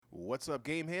What's up,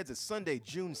 Gameheads? It's Sunday,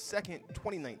 June 2nd,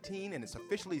 2019, and it's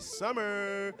officially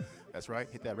summer. That's right.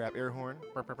 Hit that rap air horn.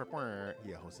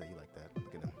 Yeah, Jose, you like that.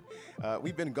 Look at him.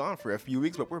 We've been gone for a few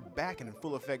weeks, but we're back and in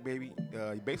full effect, baby.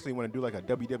 You basically want to do like a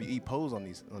WWE pose on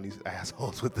these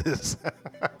assholes with this.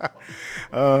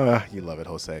 You love it,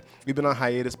 Jose. We've been on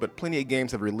hiatus, but plenty of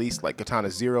games have released like Katana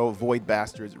Zero, Void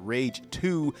Bastards, Rage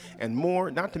 2, and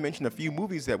more, not to mention a few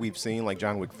movies that we've seen like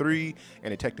John Wick 3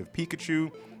 and Detective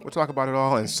Pikachu. We'll talk about it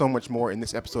all and so much more in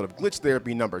this episode of Glitch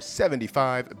Therapy number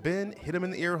 75. Ben, hit him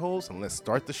in the ear holes and let's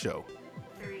start the show.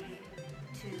 3,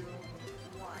 2,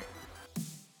 1.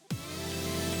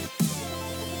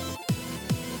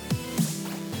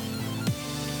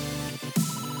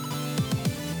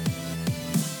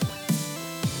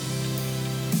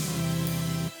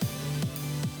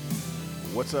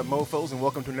 What's up, mofos, and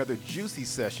welcome to another juicy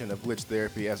session of Glitch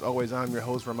Therapy. As always, I'm your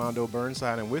host, Ramondo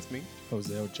Burnside, and with me,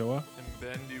 Jose Ochoa. And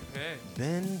Ben Dupay.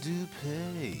 Ben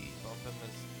Dupay. Bumping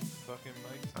this fucking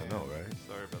mic I stand. know, right?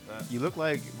 Sorry about that. You look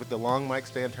like, with the long mic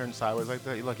stand turned sideways like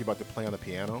that, you look like you're about to play on the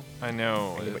piano. I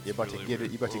know. And you're about to get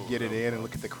it. You're about to get it in and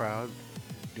look at the crowd,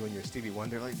 doing your Stevie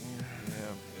Wonder, like,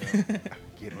 Yeah.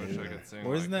 get it I wish in I there. could sing.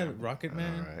 Or isn't like that him. Rocket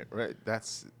Man? All right, right.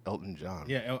 That's Elton John.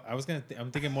 Yeah,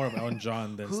 I'm thinking more of Elton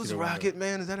John than Who's Stevie Wonder. Rocket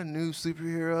Man? Is that a new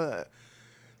superhero that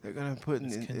they're gonna put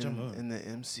It's Kim Jong-un. in the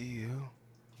MCU?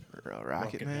 Rocket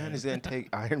Rocket Man? Man. Is he gonna take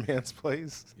Iron Man's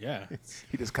place? Yeah.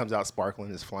 He just comes out sparkling,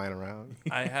 is flying around.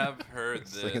 I have heard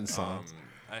Singing that. songs.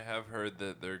 I have heard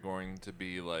that they're going to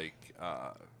be like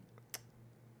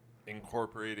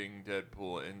incorporating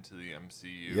Deadpool into the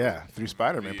MCU. Yeah, through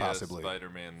Spider-Man via possibly.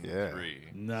 Spider-Man Yeah. 3.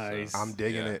 Nice. I'm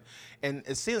digging Yeah. it, and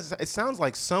it sounds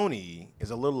like Sony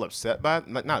is a little upset by it.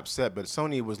 Not upset, but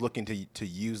Sony was looking to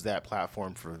use that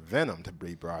platform for Venom to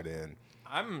be brought in.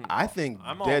 I think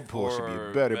I'm Deadpool all should be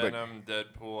for better, but Venom,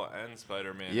 Deadpool, and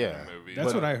Spider-Man Yeah. in a movie. That's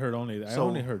But- what I heard only. I so-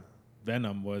 only heard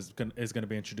Venom is going to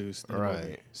be introduced. In the movie.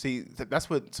 right. See, that's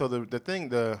what. So the thing,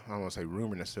 I don't want to say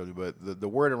rumor necessarily, but the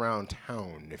word around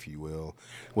town, if you will,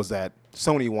 was that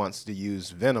Sony wants to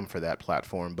use Venom for that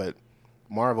platform, but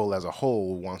Marvel as a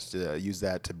whole wants to use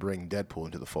that to bring Deadpool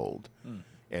into the fold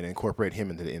and incorporate him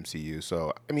into the MCU.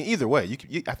 So I mean, either way,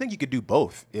 I think you could do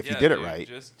both if you Yeah, did it dude, right.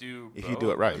 Just do If you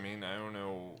do it both. right. I mean, I don't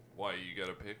know why you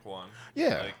gotta pick one.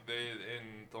 Yeah. Like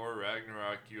in Thor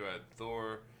Ragnarok, you had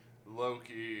Thor,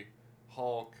 Loki,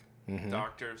 Hulk,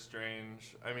 Doctor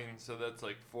Strange. I mean, so that's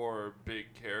like 4 big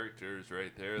characters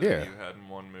right there Yeah. that you had in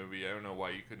one movie. I don't know why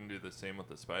you couldn't do the same with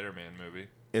the Spider-Man movie.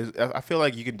 I feel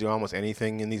like you can do almost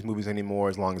anything in these movies anymore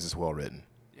as long as it's well written.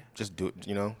 Yeah. Just do it.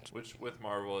 You know. Which with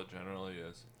Marvel it generally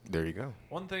is. There you go.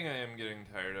 One thing I am getting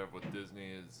tired of with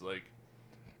Disney is like,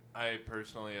 I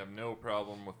personally have no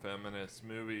problem with feminist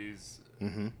movies.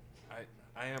 Mm-hmm.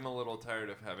 I am a little tired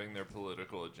of having their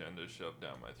political agenda shoved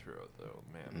down my throat, though,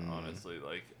 man. Honestly,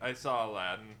 like, I saw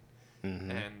Aladdin,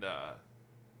 and,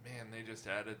 man, they just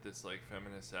added this, like,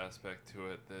 feminist aspect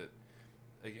to it that,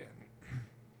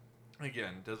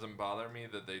 again, doesn't bother me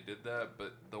that they did that,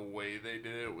 but the way they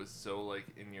did it was so, like,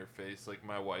 in your face. Like,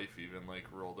 my wife even, like,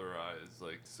 rolled her eyes,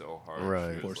 like, so hard. Right.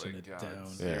 She was Forcing like, it God, down.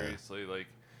 Yeah. seriously, like,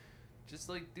 just,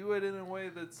 like, do it in a way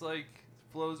that's, like,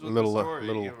 flows A with little, the story.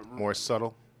 little You know, more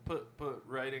subtle. Put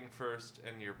writing first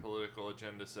and your political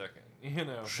agenda second. You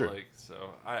know, Sure. like,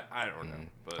 so I don't know,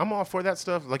 but I'm all for that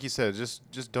stuff. Like you said, just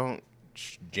don't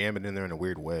jam it in there in a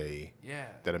weird way yeah,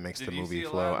 that it makes Did the you movie see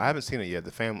flow. Aladdin? I haven't seen it yet.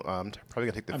 The family. Probably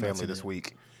gonna take the I've not family seen this it.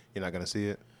 week. You're not gonna see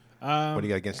it. Um, What do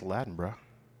you got against Aladdin, bro?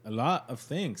 A lot of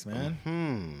things,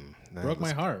 man. Broke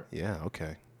my heart. Yeah.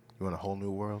 Okay. You want a whole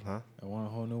new world, huh? I want a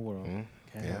whole new world.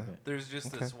 Can't Yeah. have it. There's just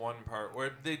Okay. this one part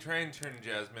where they try and turn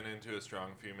Jasmine into a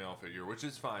strong female figure, which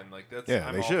is fine. Like that's Yeah,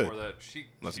 I'm they all should. for that. She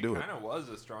Let's do it. kind of was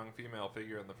a strong female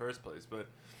figure in the first place, but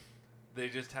they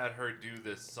just had her do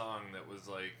this song that was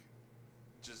like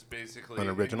just basically An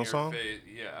original in your song?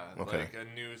 yeah, Okay. like a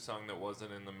new song that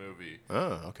wasn't in the movie.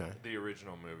 Oh, okay. The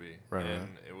original movie, Right, and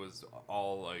right. it was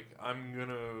all like, I'm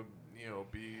gonna,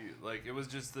 be like, it was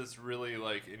just this really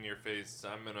like in your face,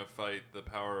 I'm gonna fight the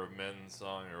power of men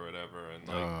song or whatever, and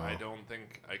like I don't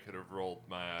think I could have rolled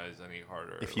my eyes any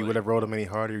harder. If you like, would have rolled them any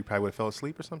harder, you probably would have fell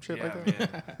asleep or some shit yeah, like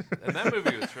that. man. And that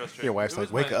movie was frustrating. Your wife's It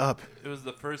like, was "Wake up." It was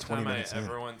the first 20 time I minutes in.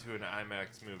 ever went to an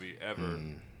IMAX movie ever,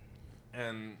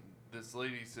 and this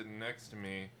lady sitting next to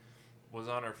me was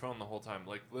on her phone the whole time,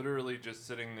 like literally just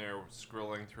sitting there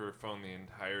scrolling through her phone the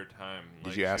entire time. Did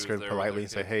Like, you she ask her was there with politely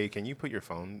and say, kid. "Hey, can you put your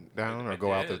phone down or I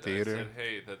go out the did. theater?" I said,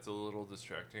 hey, that's a little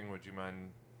distracting. Would you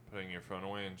mind putting your phone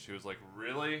away? And she was like,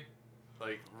 really?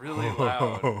 Like, really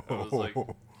loud. I was like,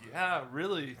 yeah,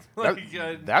 really. That-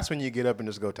 Like, that's when you get up and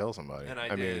just go tell somebody. And I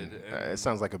mean, did, and- it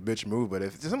sounds like a bitch move, but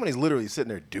if somebody's literally sitting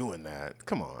there doing that,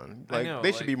 come on, I like know,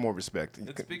 they should like, be more respect.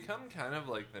 it's become kind of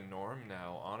like the norm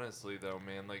now, honestly, though,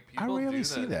 man. Like, I people rarely do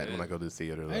see that when I it- go to the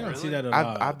theater. I though. don't see Really? that a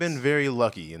lot. I've been very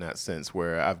lucky in that sense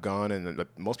where I've gone and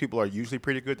most people are usually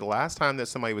pretty good. The last time that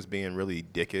somebody was being really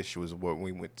dickish was when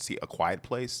we went to see A Quiet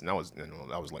Place, and that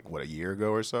was like what, a year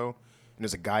ago or so. And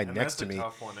there's a guy And next that's to a me.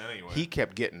 tough one anyway. He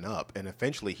kept getting up, and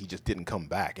eventually he just didn't come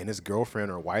back. And his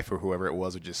girlfriend or wife or whoever it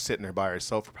was just sitting there by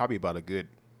herself for probably about a good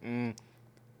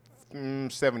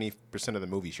 70% of the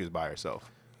movie. She was by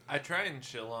herself. I try and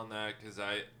chill on that because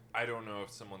I don't know if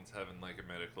someone's having like a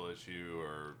medical issue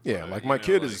or Yeah, what, like you my know,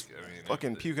 kid like, is I mean, if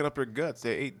fucking the- puking up her guts.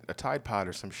 They ate a Tide Pod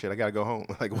or some shit. I gotta go home.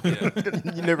 Like, Yeah.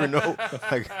 you never know.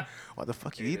 Like, why the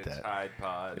fuck you ate eat a that? Tide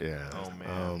Pod. Yeah. Oh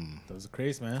man. Those are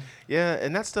crazy, man. Yeah,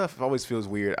 and that stuff always feels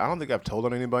weird. I don't think I've told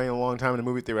on anybody in a long time in the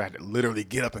movie theater. I had to literally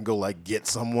get up and go like get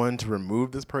someone to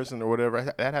remove this person or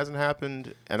whatever. That hasn't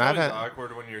happened. And It's I've always had.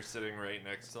 awkward when you're sitting right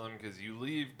next to them because you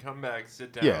leave, come back,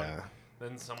 sit down. Yeah.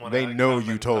 Then someone They had to know come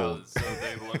you and told. So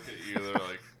they look at you. They're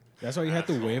like, That's why you have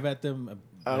to wave at them.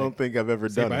 I don't think I've ever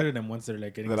say done bye it. to them once they're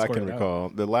like getting That I can escorted out. recall.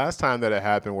 The last time that it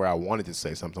happened where I wanted to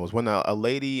say something was when a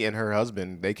lady and her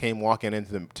husband, they came walking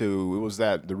into it was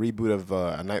the reboot of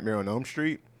A Nightmare on Elm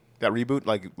Street. That reboot,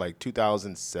 like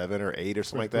 2007 or 8 or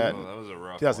something like that. oh, that was a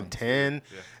rough 2010. one, too.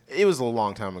 Yeah. It was a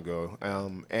long time ago.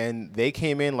 And they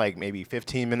came in like maybe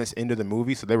 15 minutes into the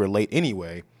movie, so they were late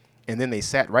anyway. And then they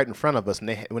sat right in front of us,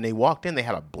 and when they walked in, they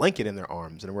had a blanket in their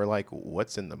arms, and we're like,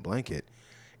 "What's in the blanket?"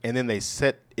 And then they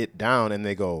set it down, and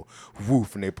they go,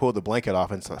 "Woof!" and they pull the blanket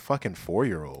off, and it's a fucking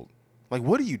 4-year-old. Like,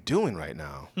 what are you doing right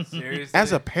now? Seriously.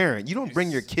 As a parent, you don't bring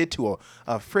your kid to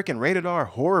a freaking rated R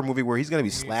horror movie where he's gonna be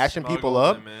You slashing people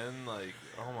smuggled up. them in, like,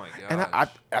 oh my gosh. And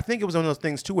I think it was one of those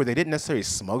things too where they didn't necessarily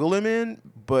smuggle him in,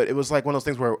 but it was like one of those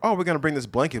things where, oh, we're gonna bring this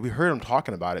blanket. We heard them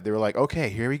talking about it. They were like, okay,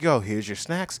 here we go. Here's your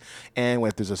snacks. And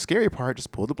if there's a scary part,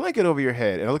 just pull the blanket over your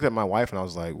head. And I looked at my wife and I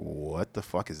was like, what the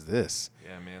fuck is this?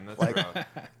 Yeah, man, that's rough.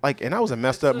 Like, and that was a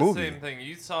messed It's up the movie. Same thing.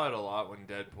 You saw it a lot when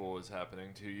Deadpool was happening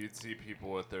too. You'd see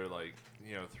people with their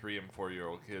 3 and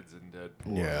 4-year-old kids in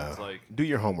Deadpool. Yeah. It's like Do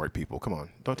your homework, people. Come on.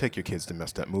 Don't take your kids to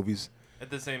messed up movies. at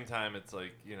the same time, it's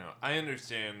like I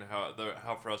understand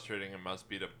how frustrating it must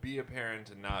be to be a parent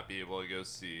and not be able to go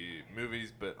see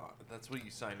movies, but that's what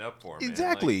you signed up for. Man.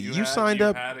 Exactly. Like, You signed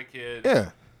up- Had a kid.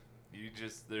 Yeah. You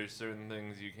just there's certain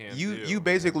things you can't do. You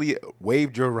basically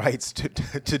waived your rights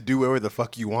to do whatever the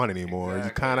fuck you want anymore. Exactly.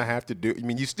 You kind of have to do. I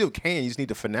mean, you still can. You just need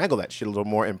to finagle that shit a little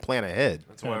more and plan ahead.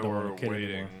 That's Yeah, why don't want we're a kid waiting.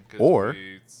 anymore. 'Cause Or-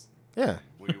 Yeah.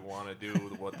 we want to do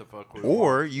what the fuck we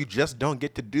Or want. you just don't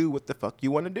get to do what the fuck you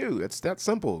want to do. It's that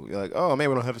simple. You're like, oh, man,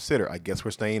 we don't have a sitter. I guess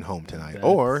we're staying home tonight. That's-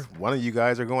 Or one of you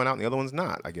guys are going out and the other one's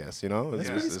not, I guess. It's, That's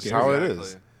pretty it's scary. how it Exactly.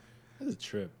 is. That's a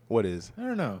trip. What is? I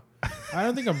don't know. I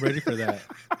don't think I'm ready for that.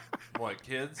 What,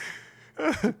 kids?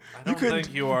 I don't couldn't-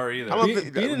 think you are either. I don't Be,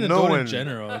 think- being an no adult one- in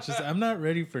general, it's just I'm not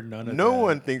ready for none of No that.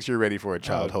 one thinks you're ready for a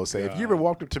child, Oh, Jose. If you God. ever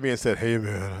walked up to me and said, hey,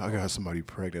 man, I got somebody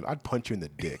pregnant, I'd punch you in the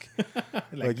dick.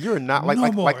 like you're not, like, no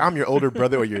like, like more. I'm your older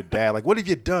brother or your dad. Like, what have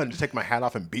you done? Just take my hat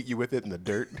off and beat you with it in the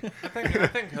dirt? I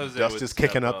think Jose Dust would is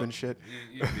kicking step up and shit.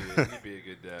 You'd be a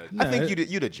good dad. No, I think it-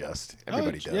 you'd adjust.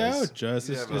 Everybody does. Yeah, I would just.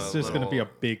 You'd It's have just a going to be a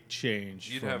little- big change.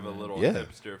 You'd from, have a little Yeah.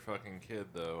 hipster fucking kid,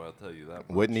 though. I'll tell you that.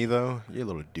 Much. Wouldn't he, though? You're a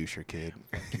little doucher kid.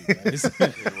 guys.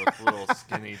 Kid with little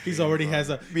skinny. He's jeans already on. has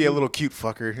a. Be a little cute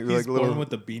fucker. He's like a little, born with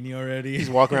the beanie already. He's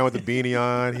walking around with a beanie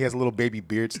on. He has a little baby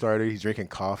beard starter. He's drinking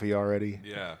coffee already.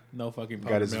 Yeah. No fucking Got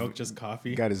powdered his- milk, just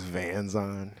coffee. Got his Vans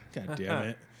on. God damn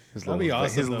it. His That'd be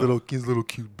awesome. his though. little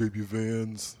cute baby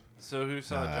Vans. So who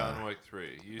saw John Wick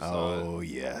 3? You saw Oh it.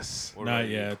 yes. What Not about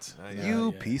you? yet. Not yet.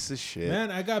 You yeah. piece of shit.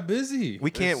 Man, I got busy. we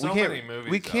can't. There's We so can't. many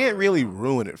movies We out can't right really now.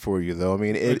 ruin it for you, though. I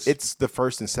mean, Which- it's the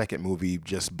first and second movie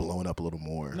just blowing up a little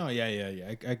more. No, yeah.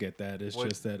 I get that. It's What-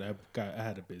 just that I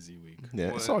had a busy week. Yeah,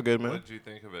 What- it's all good, man. What did you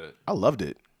think of it? I loved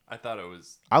it. I thought it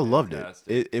was. I loved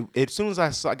fantastic. it. As soon as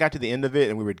I got to the end of it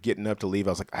and we were getting up to leave,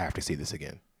 I was like, I have to see this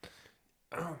again.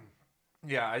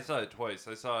 Yeah, I saw it twice.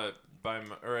 I saw it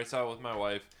I saw it with my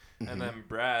wife, Mm-hmm. and then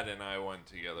Brad and I went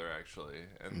together actually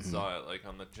and saw it like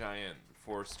on the giant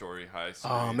 4-story high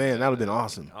screen. Oh man, that would have been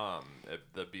awesome. At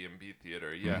the B&B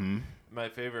theater. Yeah, Mm-hmm. my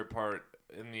favorite part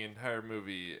in the entire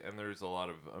movie, and there's a lot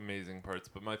of amazing parts,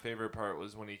 but my favorite part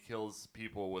was when he kills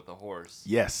people with a horse.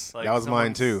 Yes, Like that was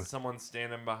mine too. Someone's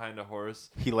standing behind a horse.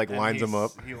 He like and lines them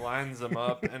up. He lines them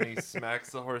up and he smacks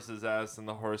the horse's ass, and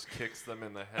the horse kicks them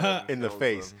in the head. and In the kills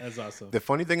face. them. That's awesome. The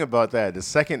funny thing about that, the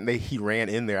second he ran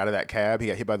in there out of that cab, he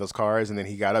got hit by those cars, and then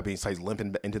he got up and he starts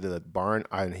limping into the barn.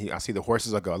 I see the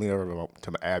horses. I go, I lean over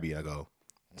to Abby. I go,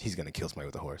 he's gonna kill somebody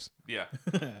with a horse. Yeah.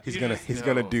 He's You gonna just he's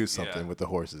gonna know, do something yeah. with the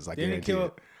horses. I Didn't he guarantee kill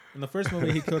it. in the first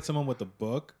movie? He killed someone with the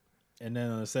book, and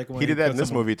then in the second one He did that killed in this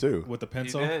someone movie too. with the He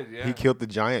pencil. did, yeah. He killed the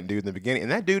giant dude in the beginning,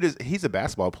 and that dude he's a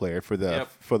basketball player for the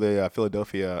Yep.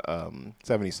 Philadelphia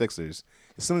 76ers.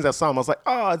 As soon as I saw him, I was like,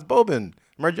 oh, it's Boban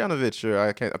Marjanovic, or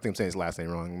I think I'm saying his last name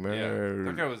wrong. Yeah.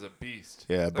 That guy was a beast.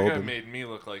 Yeah, that guy Boban. made me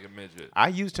look like a midget. I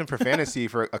used him for fantasy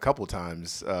for a couple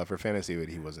times for fantasy, but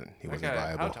he wasn't That guy,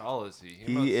 viable. how tall is he?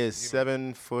 He is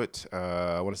 7 foot.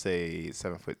 I want to say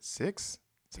 7'6",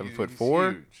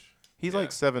 7'4". Huge. He's Yeah.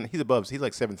 like 7. He's above. He's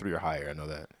like 7'3" or higher. I know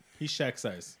that. He's Shaq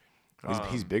size.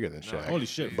 He's bigger than no, Shaq. Holy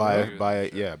shit. he's by bigger by than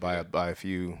Shaq, yeah by a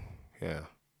few. Yeah,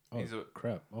 Oh He's a-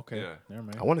 crap. Okay, Yeah. never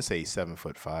mind. I want to say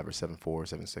 7'5" or 7'4",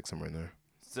 7'6", somewhere in there.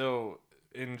 So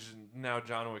now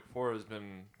John Wick 4 has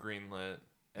been greenlit,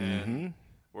 and Mm-hmm.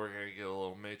 we're gonna get a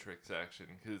little Matrix action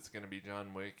because it's gonna be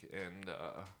John Wick and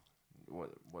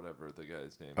whatever the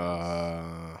guy's name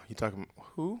is. You talking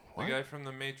who? The What? guy from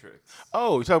the Matrix.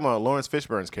 Oh, you're talking about Lawrence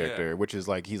Fishburne's character, which is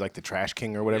like he's like the trash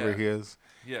king or whatever Yeah. he is,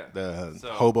 Yeah. the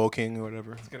So- hobo king or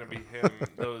whatever. It's gonna be him.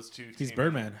 Those two. He's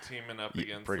Birdman. Teaming up Yeah,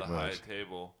 against pretty the high much.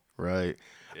 table. Right.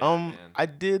 Yeah,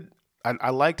 man.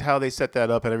 I liked how they set that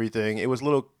up and everything. It was a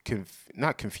little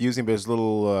not confusing, but it's a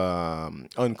little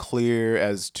unclear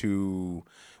as to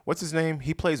what's his name.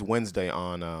 He plays Wednesday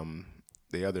on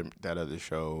that other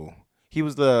show. He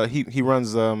was he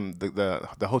runs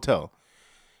the hotel.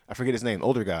 I forget his name.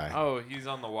 Older guy. Oh, he's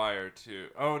on the wire too.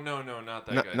 Oh no, not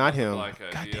that Not- guy. not the him. Black guy.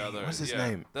 God The dang, other. what's his yeah,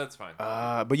 name? That's fine.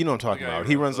 But you know what I'm talking The guy about. who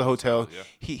He runs runs the the hotel. hotel,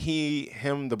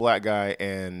 Him, the black guy,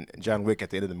 and John Wick at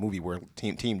the end of the movie were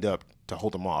teamed up to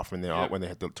hold him off when they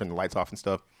had to turn the lights off and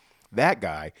stuff. That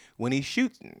guy, when he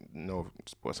shoots, don't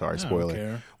spoiler.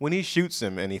 care. When he shoots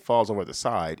him and he falls over the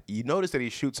side, you notice that he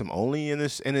shoots him only in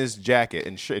his jacket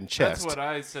and chest. That's what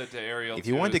I said to Ariel. If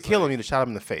you wanted to kill him, you'd have shot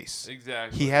him in the face.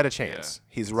 Exactly. He had a chance.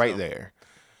 Yeah. He's right So, there.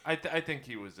 I think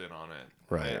he was in on it.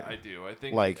 Right. I do. I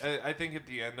think Like- I think at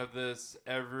the end of this,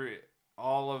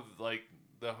 all of like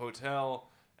the hotel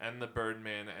and the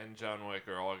Birdman and John Wick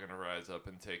are all gonna rise up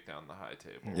and take down the high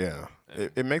table. Yeah,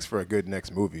 And it makes for a good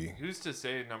next movie. who's to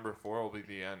say number 4 will be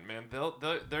the end, man?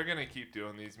 They're gonna keep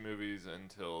doing these movies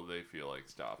until they feel like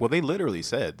stopping. Well, they literally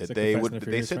said that It's like they the Fast would. and the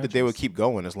They Furious said that they would franchise. keep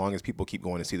going as long as people keep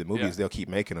going to see the movies. Yeah. They'll keep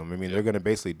making them. I mean, Yeah. they're going to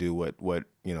basically do what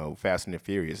Fast and the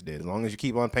Furious did. As long as you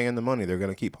keep on paying the money, they're going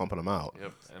to keep pumping them out,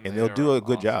 Yep. and they they'll are do a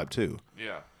good awesome. job too.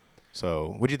 Yeah.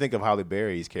 So, what do you think of Halle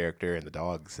Berry's character and the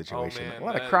dog situation? Oh, man, a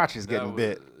lot of that- crotches that getting was-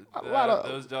 bit. A that- lot of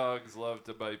those dogs love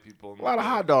to bite people. In a lot of the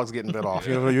hot butt. dogs getting bit off.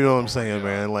 You know what I'm saying,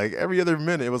 man? Like every other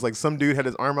minute, it was like some dude had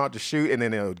his arm out to shoot, and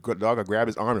then a dog would grab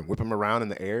his arm and whip him around in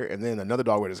the air, and then another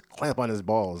dog would just clamp on his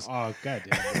balls. Oh god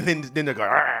damn. And then they go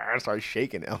 "Arr!" and start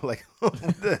shaking. I'm like, what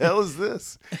the hell is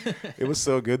this? It was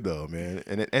so good though, man.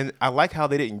 And I like how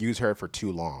they didn't use her for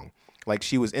too long. Like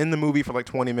she was in the movie for like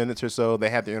 20 minutes or so. They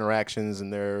had their interactions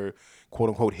and their quote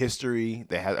unquote history.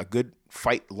 They had a good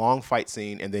long fight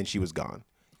scene, and then she was gone.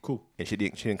 Cool. And she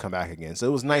didn't come back again. So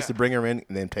it was nice Yeah. to bring her in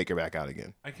and then take her back out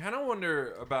again. I kind of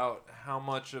wonder about how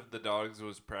much of the dogs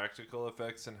was practical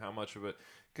effects and how much of it,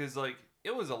 because like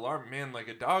it was alarming, man. Like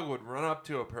a dog would run up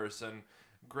to a person,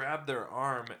 grab their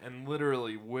arm, and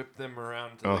literally whip them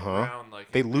around to the ground.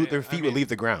 Like Their feet would leave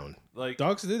the ground. Like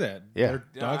Dogs do that. Yeah.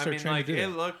 Dogs are trained like to do it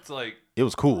that. looked like It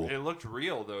was cool. it looked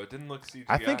real though. It didn't look CGI.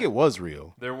 I think it was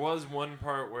real. There was one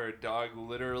part where a dog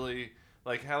literally,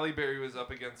 like Halle Berry was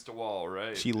up against a wall,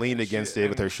 right? She leaned And against it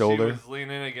with her and shoulder. She was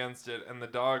leaning against it, and the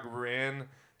dog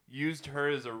used her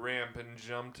as a ramp and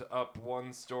jumped up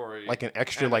one story. Like an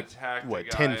extra, and like, attacked what, a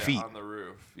 10 guy feet? on the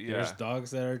roof. Yeah. There's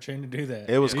dogs that are trained to do that.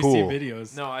 It was You cool. See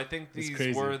videos. No, I think It's these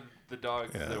crazy. were the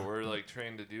dogs Yeah. that were like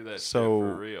trained to do that So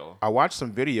shit for real. I watched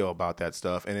some video about that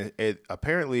stuff, and it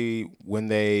apparently when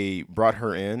they brought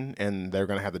her in and they're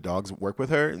gonna have the dogs work with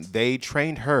her, they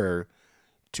trained her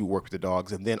to work with the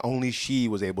dogs, and then only she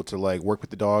was able to like work with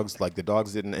the dogs. Like the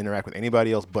dogs didn't interact with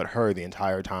anybody else but her the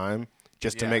entire time,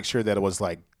 just to Yeah. make sure that it was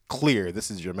like clear.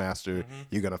 This is your master. Mm-hmm.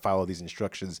 You're gonna follow these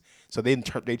instructions. So they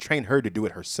trained her to do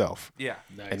it herself, Yeah.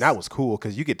 Nice. and that was cool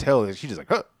because you could tell that she just like,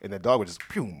 huh, and the dog would just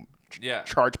pew, Yeah.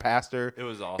 charge past her. It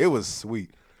was awesome. It was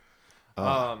sweet.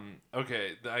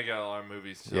 Okay, I got a lot of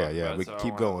movies to Yeah, talk yeah, about, we so I keep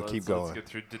wanna- going, let's- keep Let's going. get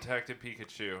through Detective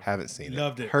Pikachu. Haven't seen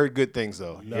Loved it. it. Heard good things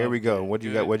though. Here we Loved go. it. What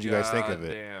you got? What you guys think of God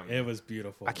it? damn. It was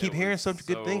beautiful. I keep It hearing was some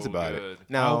good things so about good. it. I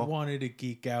Now, wanted to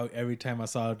geek out every time I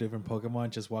saw a different Pokemon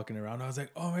just walking around. I was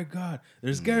like, oh my god,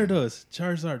 there's Mm. Gyarados,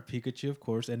 Charizard, Pikachu, of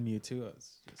course, and Mewtwo. I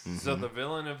was just- So the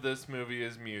villain of this movie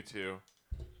is Mewtwo,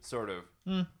 sort of.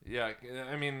 Yeah,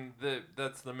 I mean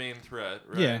that's the main threat,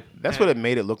 right? Yeah. That's what it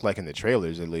made it look like in the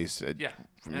trailers, at least. Yeah,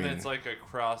 I and mean, it's like a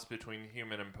cross between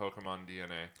human and Pokemon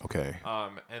DNA. okay.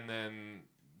 And then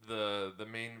the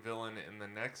main villain in the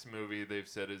next movie they've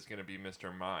said is going to be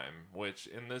Mr. Mime, which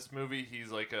in this movie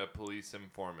he's like a police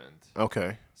informant.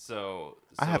 Okay. So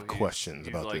I have he's- questions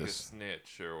he's about like this. a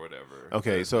snitch or whatever.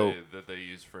 Okay, that so- that they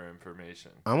use for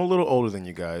information. I'm a little older than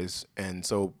you guys, and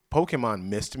so Pokemon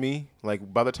missed me.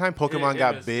 Like by the time Pokemon It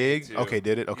got missed me big, too. okay,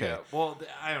 did it? Okay, Yeah. Well,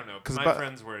 I don't know. 'Cause My about-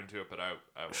 friends were into it, but I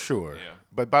wasn't. sure. Yeah.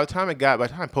 But by the time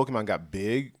Pokemon got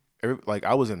big, like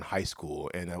I was in high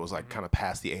school, and I was like kind of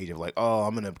past the age of like, oh,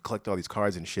 I'm gonna collect all these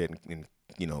cards and shit, and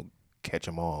catch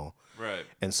them all. Right.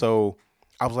 And so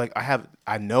I was like,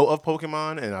 I know of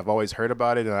Pokemon, and I've always heard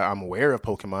about it, and I'm aware of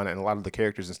Pokemon and a lot of the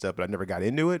characters and stuff, but I never got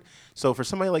into it. So for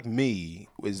somebody like me,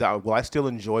 will I still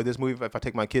enjoy this movie if I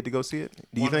take my kid to go see it?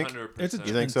 Do you think? 100%.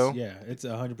 You think so? Yeah, it's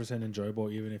 100% enjoyable,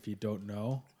 even if you don't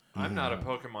know. I'm not a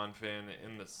Pokemon fan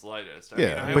in the slightest. I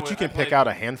Yeah, mean, but you can I played- pick out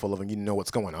a handful of them. You know what's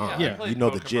going on. Yeah. I played You know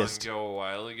the Pokemon gist. Go a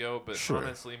while ago, but Sure.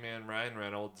 honestly, man, Ryan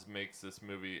Reynolds makes this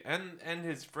movie, and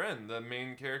his friend, the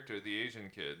main character, the Asian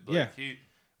kid. Like, Yeah.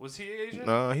 Was he Asian?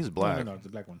 No, he's black. No, the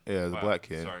black one. Yeah, the Wow, black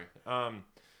kid. Sorry.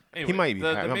 Anyway, might be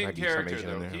the might main be some character Asian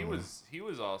in though. there, I He don't know.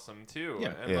 was awesome too.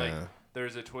 Yeah. And like, Yeah.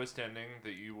 there's a twist ending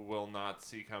that you will not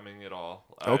see coming at all.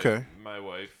 Okay. My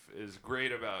wife is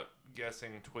great about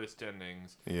guessing twist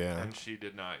endings. Yeah. And she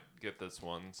did not get this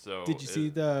one. So Did you see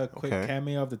the quick Okay.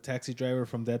 cameo of the taxi driver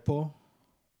from Deadpool?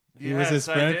 He was Yes, his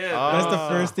I friend? did. That's the Oh.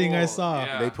 first thing I Cool. saw.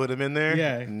 Yeah. They put him in there.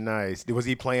 Yeah. Nice. Was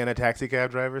he playing a taxi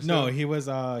cab driver? No, still? he was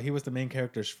the main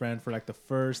character's friend for like the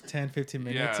first 10, 15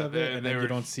 minutes Yeah, of they- it, and they then were- you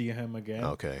don't see him again.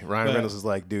 Okay. Ryan But- Reynolds is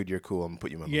like, dude, you're cool. I'm gonna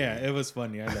put you in my Yeah, movie. it was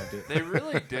funny. I loved it. They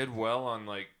really did well on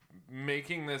like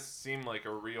making this seem like a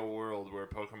real world where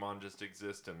Pokemon just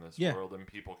exist in this Yeah. world and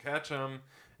people catch them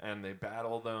and they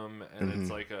battle them and Mm-hmm.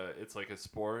 it's like a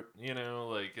sport,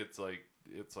 like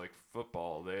it's like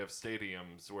football. They have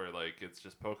stadiums where like it's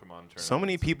just Pokemon tournaments. So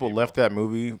many and people left that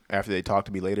movie after they talked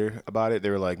to me later about it. They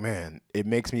were like, man, it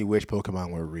makes me wish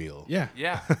Pokemon were real. Yeah.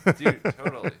 Yeah, dude,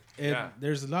 totally. And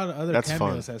there's a lot of other That's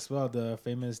cameos fun. as well. The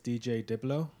famous DJ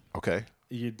Diplo, Okay.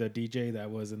 the DJ that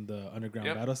was in the underground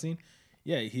Yep. battle scene.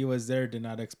 Yeah, he was there, did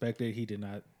not expect it. He did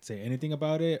not say anything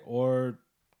about it, or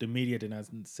the media did not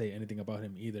say anything about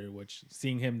him either, which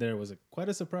seeing him there was quite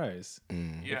a surprise.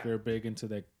 Yeah. If you're big into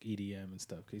the EDM and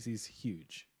stuff, because he's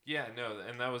huge. Yeah, no,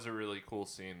 and that was a really cool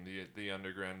scene, the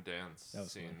underground dance That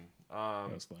was scene.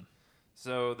 That was fun.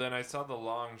 So then I saw the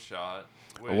long shot.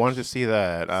 I wanted to which- see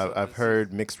that. So I've this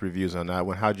heard mixed reviews on that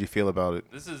one. How'd you feel about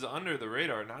it? This is under the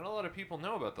radar. Not a lot of people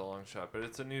know about the long shot, but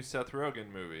it's a new Seth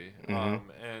Rogen movie,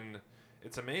 Mm-hmm. and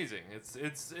it's amazing. It's.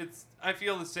 I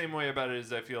feel the same way about it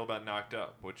as I feel about Knocked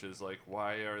Up, which is like,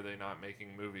 why are they not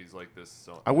making movies like this?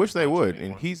 So I wish they much would.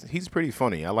 anymore? And he's pretty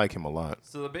funny. I like him a lot.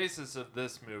 So the basis of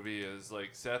this movie is like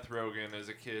Seth Rogen as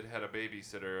a kid had a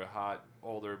babysitter, a hot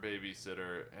older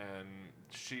babysitter, and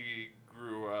she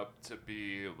grew up to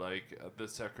be like the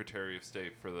Secretary of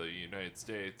State for the United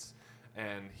States,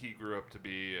 and he grew up to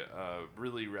be a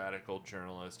really radical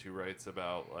journalist who writes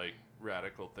about like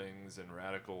radical things in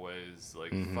radical ways,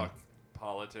 like fuck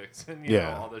politics and you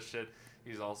Yeah. know all this shit.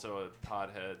 He's also a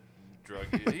pothead drug.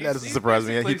 That doesn't surprise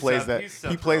me. He plays that.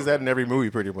 He plays that in every movie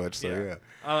pretty much. So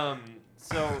yeah.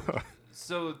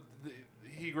 So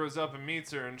he grows up and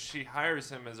meets her, and she hires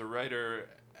him as a writer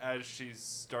as she's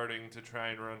starting to try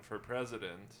and run for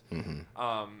president.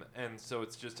 And so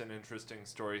it's just an interesting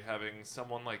story having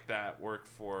someone like that work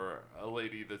for a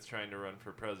lady that's trying to run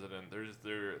for president. There's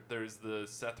the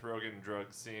Seth Rogen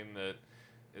drug scene that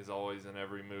is always in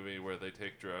every movie where they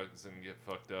take drugs and get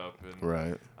fucked up. And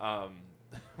Right.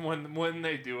 when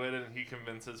they do it and he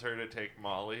convinces her to take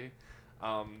Molly,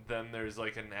 then there's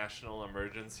like a national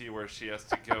emergency where she has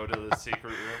to go to the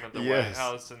secret room at the White Yes.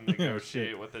 House and Oh, negotiate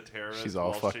shit. with the terrorists She's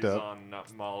all while fucked she's up. on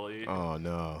Molly. Oh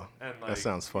no. And That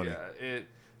sounds funny. Yeah,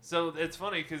 so it's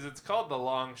funny because it's called the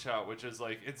long shot, which is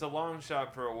like it's a long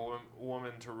shot for a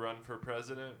woman to run for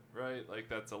president, right? Like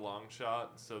that's a long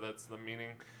shot, so that's the meaning.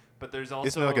 But there's also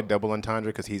Isn't it like a double entendre?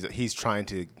 Because he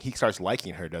starts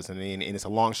liking her, doesn't he? And it's a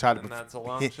long shot. And that's a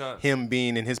long shot. Him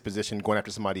being in his position, going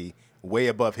after somebody way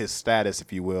above his status,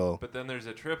 if you will. But then there's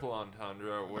a triple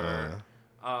entendre where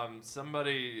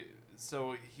somebody.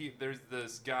 So there's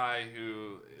this guy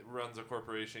who runs a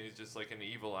corporation. He's just like an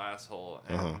evil asshole,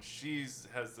 and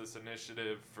has this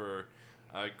initiative for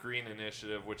green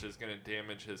initiative, which is going to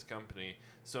damage his company.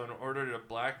 So in order to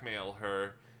blackmail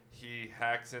her, he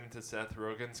hacks into Seth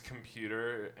Rogen's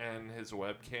computer and his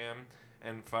webcam,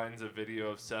 and finds a video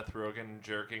of Seth Rogen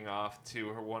jerking off to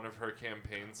one of her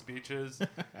campaign speeches,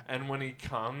 and when he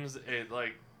comes, it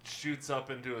like shoots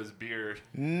up into his beard.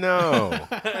 No.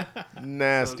 So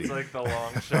Nasty. it's like the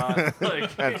long shot,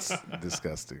 like That's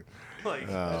disgusting. like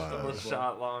vegetable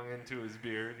shot long into his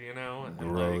beard, you know? And,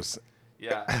 Gross. Like,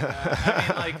 yeah, I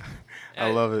mean, like, I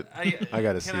love it. I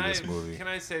gotta see this movie. Can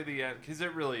I say the end? Because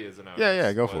it really is an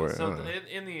Yeah, go for it. So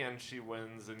in the end, she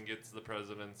wins and gets the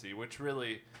presidency, which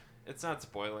really, it's not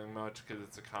spoiling much because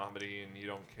it's a comedy and you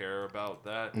don't care about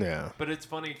that. Yeah. But it's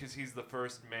funny because he's the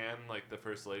first man, like the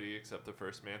first lady, except the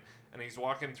first man, and he's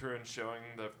walking through and showing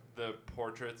the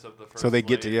portraits of the first. So they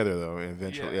get lady. together though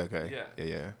eventually. Yeah, Okay.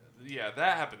 Yeah. Yeah,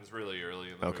 that happens really early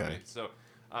in the Okay. movie. So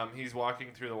he's walking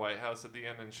through the White House at the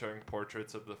end and showing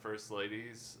portraits of the first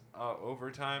ladies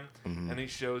over time. Mm-hmm. And he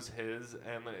shows his,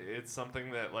 and it's something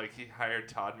that, like, he hired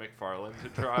Todd McFarlane to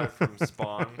draw from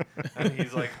Spawn. And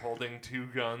he's, like, holding 2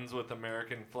 guns with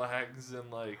American flags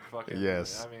and, like, fucking...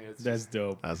 Yes. I mean, it's That's just,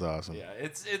 dope. That's awesome. yeah,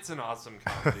 it's an awesome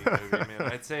comedy movie, man.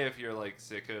 I'd say if you're, like,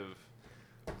 sick of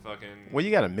fucking Well, you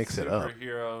gotta mix it up.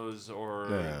 superheroes or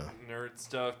Yeah. nerd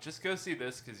stuff, just go see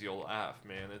this because you'll laugh,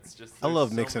 man. It's just I there's love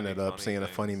so mixing many it up, funny seeing a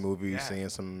funny things. movie, Yeah. seeing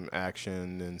some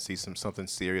action, and see something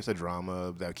serious, a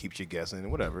drama that keeps you guessing,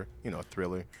 whatever, a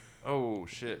thriller. Oh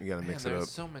shit! You gotta mix it there's up.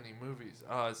 so many movies.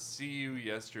 See You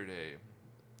Yesterday.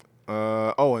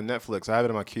 On Netflix, I have it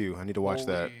in my queue. I need to watch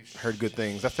that. Holy Heard good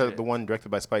things. That's shit. the one directed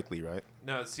by Spike Lee, right?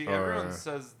 No, see, Or- everyone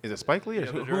says. Is it Spike Lee or yeah,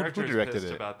 who the who director's directed pissed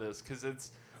it? about this because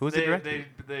it's. Who's the director?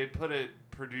 They put it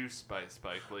produced by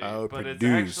Spike Lee, Oh, but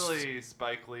produced. it's actually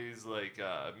Spike Lee's like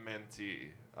mentee.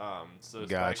 So Spike Lee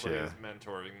Gotcha. is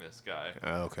mentoring this guy.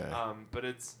 Okay. But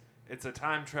it's a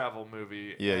time travel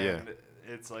movie. Yeah, yeah. and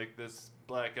it's like this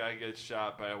black guy gets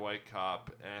shot by a white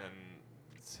cop, and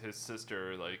his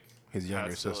sister His younger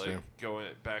has to, sister. go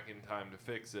back in time to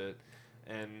fix it,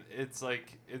 and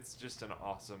it's just an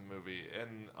awesome movie.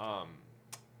 And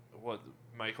what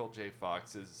Michael J.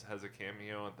 Fox has a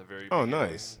cameo at the very Oh,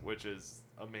 beginning, nice. which is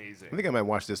amazing. I think I might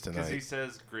watch this Because he tonight.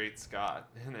 says "Great Scott"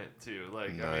 in it too. I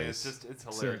mean, Nice. it's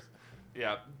hilarious.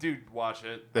 Yeah, dude, watch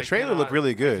it. The I trailer cannot- looked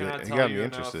really good. I cannot It tell got me you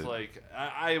enough, interested.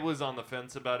 I was on the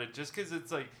fence about it just because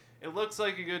it's it looks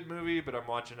like a good movie, but I'm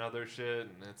watching other shit,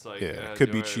 and it's Yeah, could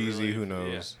do be I cheesy. really- Who yeah.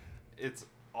 knows? It's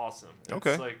awesome.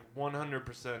 Okay. It's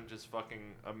 100% just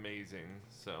fucking amazing.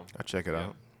 So I'll check it Yeah.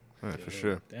 out. All right, for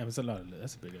sure. Damn, it's a lot.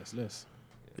 That's a big ass list.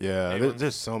 Yeah, Anyone's-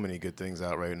 there's so many good things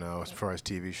out right now as far as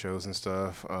TV shows and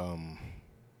stuff.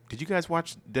 Did you guys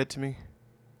watch Dead to Me?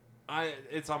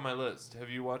 it's on my list. Have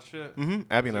you watched it? Mm-hmm.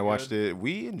 Abby and it I watched good? it.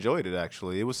 We enjoyed it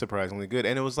actually. It was surprisingly good,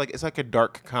 and it was it's like a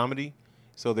dark comedy.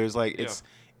 So there's it's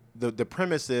the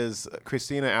premise is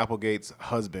Christina Applegate's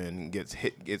husband gets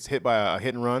hit by a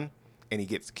hit and run, and he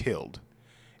gets killed.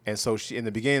 And so she, in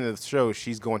the beginning of the show,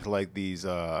 she's going to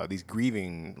these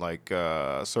grieving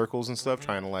circles and stuff,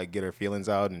 trying to get her feelings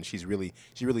out, and she's really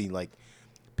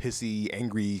pissy,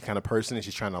 angry kind of person, and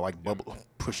she's trying to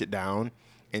push it down,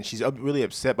 and she's really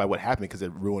upset by what happened because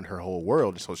it ruined her whole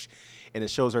world. So and it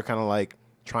shows her kind of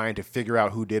trying to figure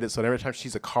out who did it. So every time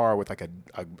she's a car with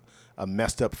a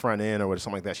messed up front end or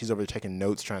something like that, she's over there taking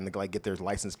notes, trying to get their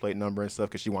license plate number and stuff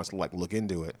because she wants to look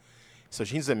into it. So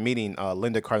she ends up meeting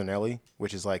Linda Cardinelli,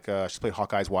 which is she played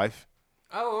Hawkeye's wife.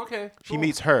 Oh, okay. She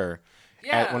meets her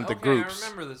at one of the okay, groups. I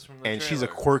remember this from the And she's a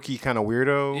trailer. quirky kind of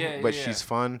weirdo, Yeah, but yeah, she's yeah.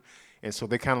 fun. And so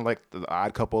they kind of the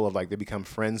odd couple of they become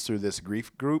friends through this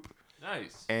grief group.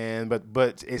 Nice. And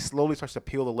but it slowly starts to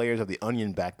peel the layers of the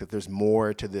onion back that there's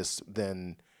more to this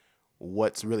than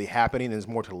what's really happening. There's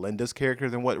more to Linda's character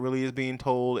than what really is being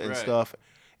told and Right. stuff.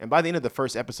 And by the end of the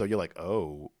first episode, you're like,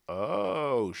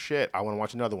 oh shit, I want to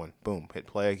watch another one. Boom, hit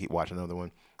play, keep watching another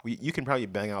one. You can probably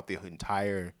bang out the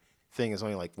entire thing. It's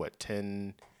only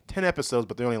 10 episodes,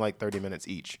 but they're only 30 minutes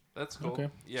each. That's cool. Okay.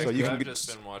 Yeah, So you 'cause can I've get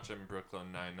just been watching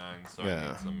Brooklyn Nine-Nine, so I Yeah.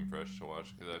 need something fresh to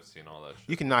watch because I've seen all that shit.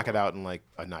 You can knock it out in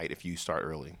a night if you start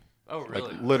early. Oh,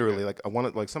 really? Literally,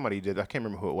 somebody did. I can't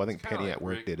remember who it was. I think Kinda Penny like at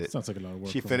work Rick. did it. Sounds like a lot of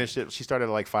work. She for me. finished it. She started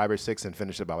at 5 or 6 and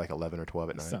finished it by 11 or 12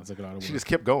 at night. Sounds like a lot of work. She just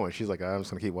kept going. She's like, I'm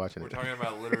just gonna keep watching We're it. talking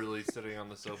about literally sitting on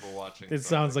the sofa watching. It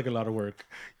sounds like a lot of work.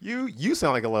 You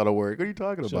sound like a lot of work. What are you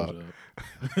talking Shut about?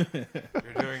 up.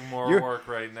 You're doing more You're- work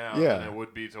right now Yeah. than it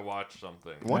would be to watch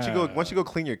something. Once you go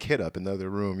clean your kid up in the other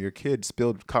room, your kid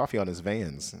spilled coffee on his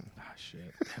Vans. Ah,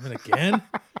 shit. Damn it again?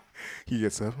 He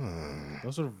gets up.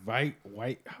 Those are white.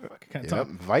 I can't Yep, talk.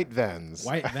 Vite Vans.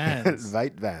 White Vans.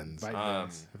 Vite Vans. White Um,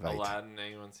 Vans. Right. Aladdin.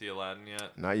 Anyone see Aladdin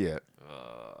yet? Not yet.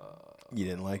 Uh, You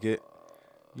didn't like it?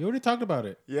 You already talked about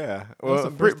it. Yeah. was Well,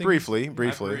 the first thing you briefly. I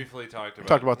Briefly. briefly talked about.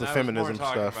 Talked it. about the I was more feminism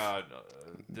talking stuff. About,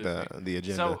 Disney. The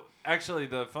agenda. So actually,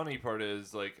 the funny part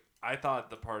is I thought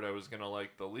the part I was gonna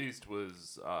like the least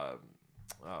was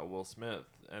Will Smith,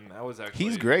 and that was actually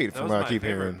He's great that from was what my I keep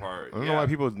favorite hearing. part. I don't know why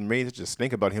people made such a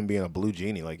stink about him being a blue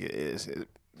genie. Like,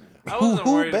 I wasn't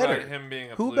who worried better? about him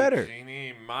being a Who blue better?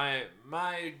 genie.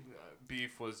 My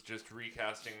beef was just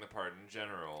recasting the part in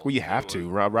general. Well, you have It to.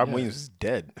 was- Robin Yeah. Williams is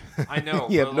dead. I know.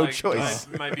 you but have no like, choice.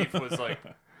 My beef was like,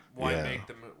 why Yeah. make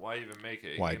why even make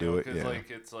it? Why you do know? it? Because Yeah. like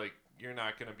it's like you're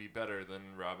not gonna be better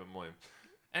than Robin Williams,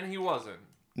 and he wasn't.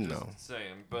 Just No.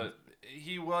 saying, but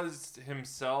he was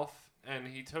himself, and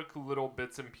he took little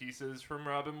bits and pieces from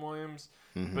Robin Williams,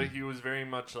 but he was very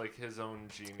much like his own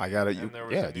genie. I gotta- and you- there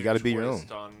was yeah, a you new gotta be your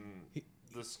twist on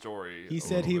the story. He a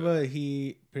said little bit.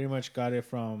 he pretty much got it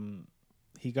from.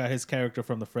 He got his character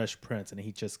from the Fresh Prince, and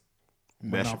he just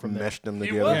went on from there. meshed them He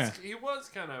together. was Yeah. he was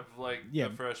kind of like Yeah.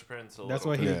 the Fresh Prince. That's little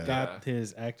where he bit. got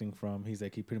his acting from. He's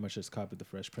like he pretty much just copied the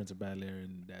Fresh Prince of Bel Air,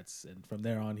 and from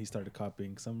there on he started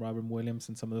copying some Robin Williams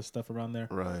and some of the stuff around there.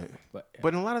 Right. But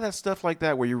But in a lot of that stuff like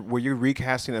that, where you're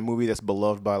recasting a movie that's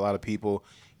beloved by a lot of people,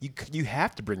 you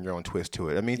have to bring your own twist to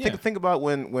it. I mean, Yeah. think about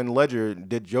when Ledger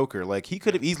did Joker. Like, he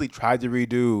could have easily tried to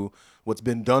redo what's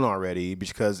been done already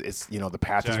because it's the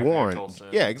path is Jack worn. Nicholson.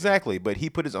 Yeah, exactly. But he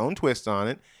put his own twist on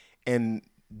it, and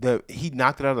he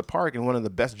knocked it out of the park and one of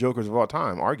the best Jokers of all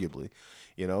time, arguably.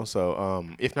 So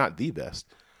if not the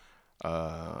best.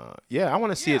 Yeah, I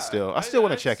want to see it still. I still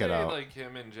want to check it say, out. Like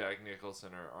him and Jack Nicholson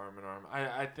are arm in arm.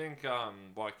 I think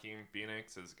Joaquin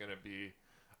Phoenix is gonna be.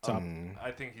 Top.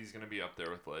 I think he's gonna be up there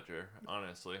with Ledger.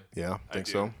 Honestly. Yeah, I think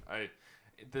do. so.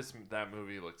 That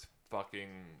movie looks fucking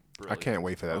I brilliant. can't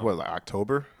wait for that. What, like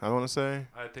October? I want to say.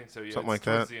 I think so. Yeah, Something it's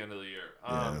like towards that? the end of the year.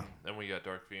 Yeah. And we got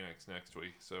Dark Phoenix next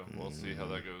week, so we'll see how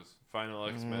that goes. Final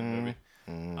X Men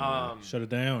Mm-hmm. movie. shut it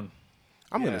down.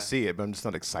 I'm Yeah. gonna see it, but I'm just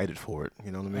not excited for it.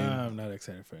 You know what I mean? I'm not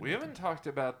excited for it. We haven't talked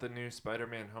about the new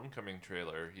Spider-Man Homecoming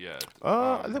trailer yet.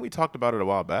 I think we talked about it a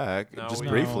while back, no, just we-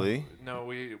 briefly, No,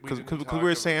 we because didn't we talk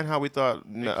were about- saying how we thought.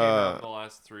 it came out in the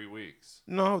last 3 weeks.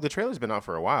 No, the trailer's been out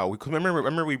for a while.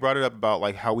 Remember we brought it up about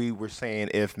like how we were saying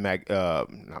if what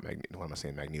am I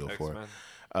saying Magneto for?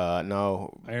 X-Men.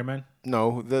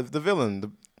 No, the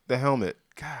villain, the helmet.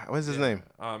 God, what's his name?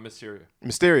 Mysterio.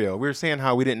 Mysterio. We were saying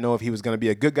how we didn't know if he was going to be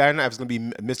a good guy or not. If it was going to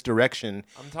be misdirection.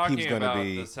 I'm he talking was going to about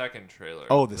be. the second trailer.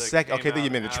 Oh, the that second. Okay, came I think you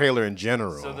out meant the after- trailer in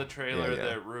general. So the trailer Yeah.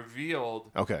 that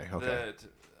revealed Okay. that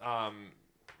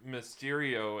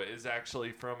Mysterio is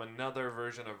actually from another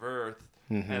version of Earth,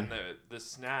 Mm-hmm. and the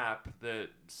snap that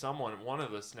one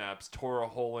of the snaps tore a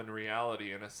hole in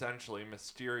reality, and essentially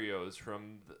Mysterio is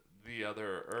from the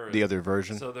other Earth. The other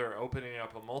version. So they're opening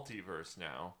up a multiverse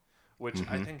now, which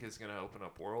Mm-hmm. I think is going to open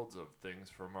up worlds of things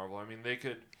for Marvel. I mean, they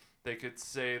could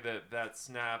say that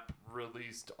snap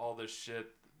released all this shit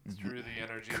through the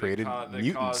energy Created that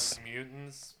mutants. caused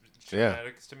mutants Yeah.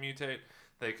 genetics to mutate.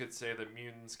 They could say that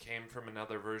mutants came from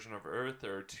another version of Earth,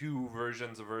 or two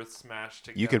versions of Earth smashed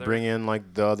together. You could bring in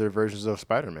like the other versions of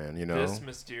Spider-Man, this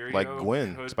Mysterio like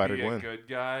Gwen, could Spider-Gwen. be a good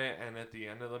guy, and at the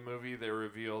end of the movie, they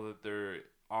reveal that there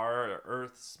are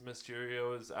Earth's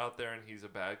Mysterio is out there, and he's a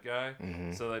bad guy.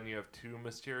 So then you have two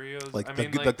Mysterios. Like I the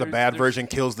mean, good, like the there's- bad there's- version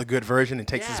kills the good version and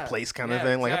takes his Yeah, place, kind of yeah,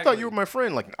 thing. Like I thought you exactly. were my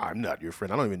friend. Like I'm not your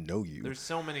friend. I don't even know you. There's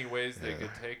so many ways they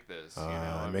could take this. You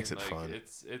know, it makes it like, fun.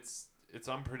 It's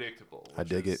unpredictable. I Which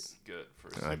dig it. is good for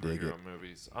I dig superhero it.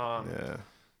 movies. Yeah.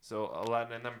 So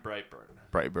Aladdin and then Brightburn.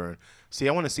 Brightburn. See,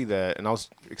 I want to see that, and I was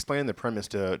explaining the premise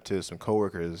to some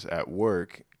coworkers at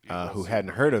work who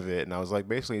hadn't heard of it, and I was like,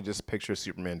 basically, just picture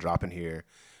Superman dropping here,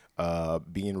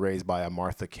 being raised by a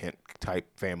Martha Kent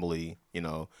type family,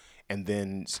 and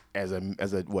then as a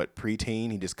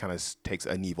preteen, he just kind of takes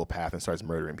an evil path and starts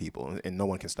murdering people, and no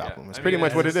one can stop Yeah, him. It's I pretty mean,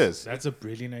 much what it that's- is. That's a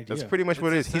brilliant idea. That's pretty much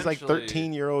what it is. It's He's like essentially-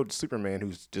 13-year-old Superman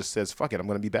who just says, "Fuck it, I'm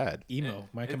gonna be bad." emo,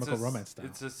 My It's Chemical Romance style.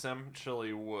 It's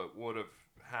essentially what would have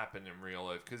happened in real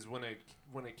life, because when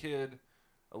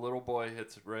a little boy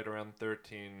hits right around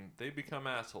 13, they become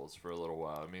assholes for a little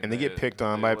while. I mean, And they get picked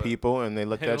on by people, and they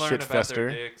let They that learn shit about their fester.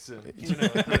 dicks and,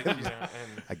 and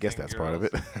I guess and that's part of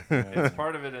it. girls. It's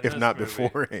part of it. In if this not movie.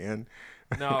 beforehand.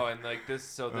 No, and like this,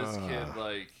 so this kid,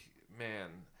 like, man,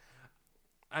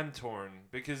 I'm torn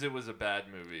because it was a bad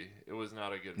movie. It was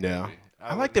not a good Yeah. movie.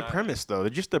 I would like the not- premise though.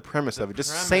 Just the premise The of it.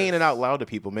 Just saying it premise- out loud to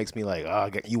people makes me like, oh,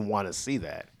 you want to see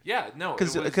that. Yeah, no, it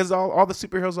was- Because all the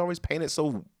superheroes always paint it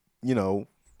so,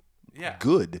 yeah,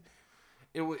 good.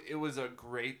 it was a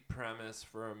great premise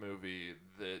for a movie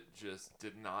that just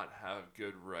did not have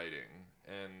good writing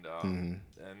and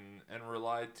and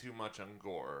relied too much on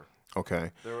gore.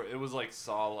 Okay. It was like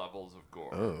Saw levels of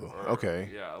gore. Oh, okay.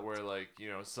 Yeah, where like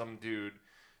some dude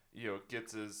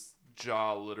gets his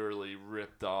jaw literally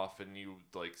ripped off, and you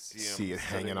like see him See it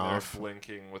sitting hanging there off.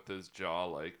 blinking with his jaw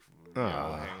like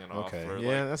Ah, hanging off. okay. Or,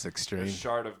 Yeah, like, that's a extreme.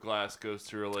 shard of glass goes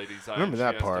through a lady's eye. Remember and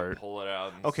that she has part. To pull it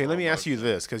out. In Okay, let slow me ask you motion.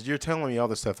 this, because you're telling me all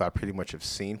the stuff I pretty much have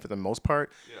seen for the most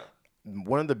part. Yeah.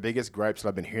 One of the biggest gripes that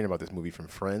I've been hearing about this movie from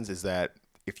friends is that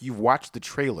if you've watched the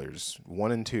trailers,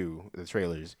 1 and 2, the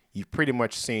trailers, you've pretty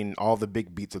much seen all the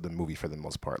big beats of the movie for the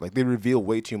most part. Like, they reveal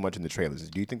way too much in the trailers.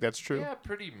 Do you think that's true? Yeah,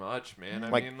 pretty much, man. I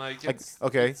Like- mean, like like, it's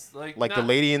okay, it's like Like the not-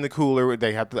 lady in the cooler,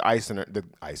 they have the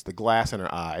the glass in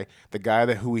her eye. The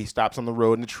guy who he stops on the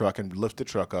road in the truck and lifts the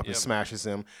truck up and Yep. smashes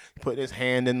him, putting his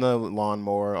hand in the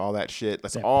lawnmower, all that shit.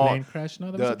 That's That all. plane crash?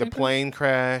 No, that was a the plane crash? plane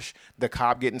crash, the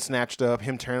cop getting snatched up,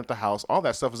 him tearing up the house, all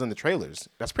that stuff is in the trailers.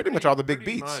 That's pretty much all the big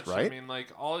pretty beats, much. right? I mean, like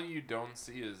all you don't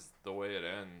see is the way it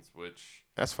ends, which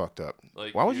That's fucked up.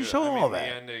 like Why would you show I mean, all The that?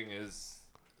 ending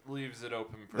leaves it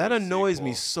open for That a annoys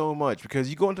me sequel. so much because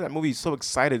you go into that movie so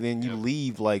excited and you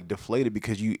leave like deflated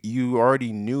because you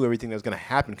already knew everything that was gonna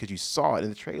happen because you saw it in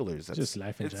the trailers. That's Just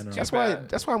life in It's general. That's too why. bad.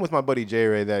 That's why I'm with my buddy J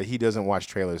Ray that he doesn't watch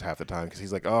trailers half the time because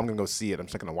he's like, "Oh, I'm gonna go see it. I'm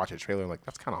just not gonna watch a trailer." I'm like,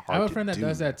 that's kind of I hard. have a friend to that do.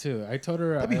 does that too. I told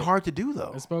her That'd be I- hard to do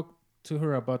though. I spoke to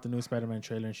her about the new Spider-Man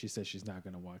trailer, and she said she's not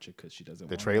gonna watch it because she doesn't.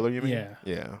 The want trailer, it. you mean? Yeah.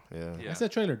 Yeah. Yeah. I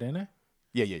said trailer, didn't I?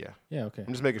 Yeah. Yeah. Yeah. Okay.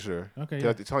 I'm just making sure. Okay, 'Cause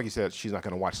yeah. It's like you said, she's not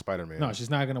gonna watch Spider-Man. No, she's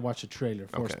not gonna watch a trailer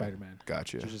for Okay. Spider-Man.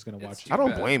 Gotcha. She's just gonna It's watch too it. I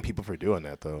don't bad. blame people for doing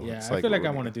that though. Yeah, It's I feel like I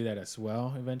ruining want to it. do that as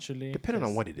well eventually. Depending on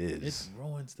 'cause what it it is.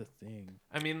 ruins the thing.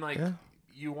 I mean, like Yeah.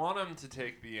 you want them to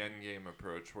take the end game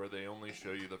approach where they only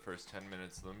show you the first 10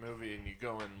 minutes of the movie and you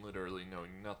go in literally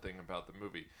knowing nothing about the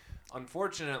movie.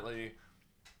 Unfortunately,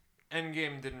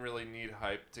 Endgame didn't really need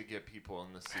hype to get people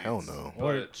in the seats. Hell no.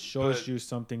 Or But- it shows but- you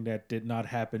something that did not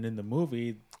happen in the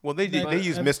movie. Well, they But-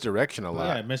 use misdirection a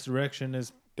lot. Yeah, misdirection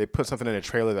is They put something in a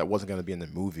trailer that wasn't gonna be in the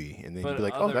movie, and then you'd But be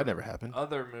like, "Oh, other- that never happened."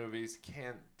 Other movies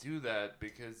can't do that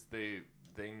because they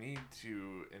need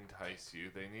to entice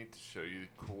you. They need to show you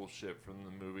cool shit from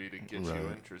the movie to get you Right.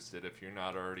 interested if you're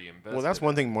not already invested. Well, that's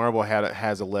one thing Marvel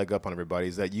has a leg up on everybody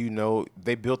is that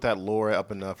they built that lore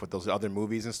up enough with those other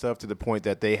movies and stuff to the point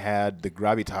that they had the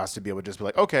gravitas to be able to just be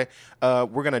like, okay,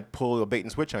 we're gonna pull a bait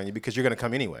and switch on you because you're gonna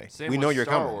come anyway. Same we with know you're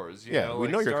Star coming. Wars, you yeah, know, we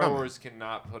like know you're Star coming. Wars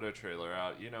cannot put a trailer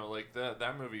out. You know, like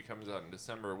that movie comes out in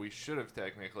December. We should have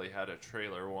technically had a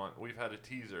trailer. We've had a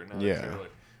teaser, not Yeah. a trailer.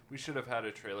 We should have had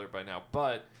a trailer by now,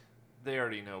 but they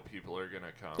already know people are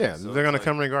gonna come. Yeah, so they're it's gonna like-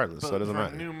 come regardless, But so it doesn't for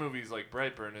matter. new movies like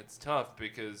Brightburn, it's tough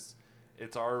because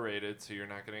it's R-rated, so you're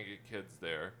not gonna get kids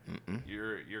there.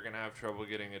 You're gonna have trouble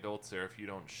getting adults there if you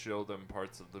don't show them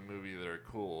parts of the movie that are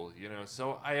cool. You know,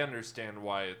 so I understand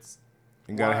why it's.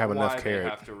 You gotta have enough why carrot. They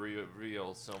have to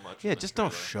reveal so much. Yeah, in the just don't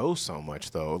trailer. show so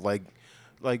much though. Like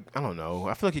I don't know.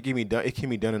 I feel like it can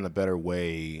be done in a better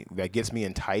way that gets me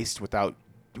enticed without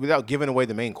giving away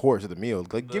the main course of the meal.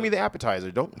 Like, give me the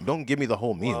appetizer. Don't give me the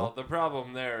whole meal. Well, the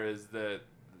problem there is that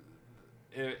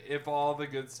if all the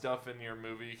good stuff in your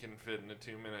movie can fit in a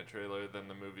 2-minute trailer, then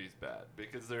the movie's bad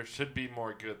because there should be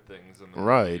more good things in the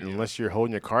Right, movie. unless you're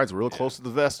holding your cards real close to the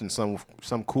vest in some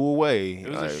cool way. It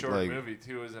was a short like, movie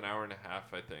too. It was an hour and a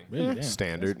half, I think. really damn,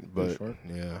 standard, that's pretty but short.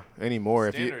 yeah.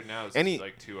 Anymore, Standard now is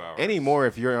like 2 hours. anymore,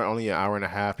 if you're only an hour and a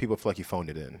half, people feel like you phoned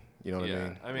it in. You know what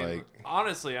Yeah, I mean? Like,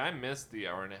 honestly, I missed the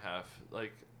hour and a half.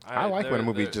 Like, I like when a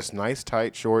movie's there- just nice,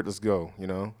 tight, short. Let's go. You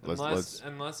know, unless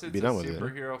it's be a done with it.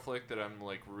 superhero flick that I'm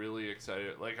like really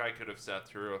excited. Like I could have sat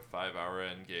through a 5-hour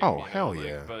Endgame. Oh, you know, hell like,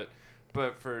 yeah.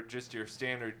 But for just your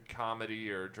standard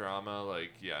comedy or drama,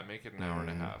 like yeah, make it an hour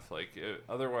and a half. Like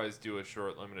otherwise, do a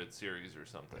short limited series or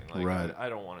something. Like Right. I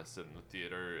don't want to sit in the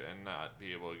theater and not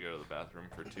be able to go to the bathroom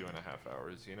for 2.5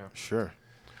 hours. You know. Sure.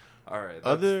 All right.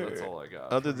 Other that's all I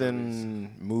got. other for than movies.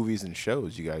 movies and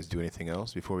shows, you guys do anything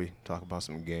else before we talk about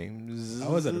some games? I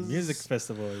was at a music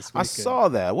festival this I weekend. saw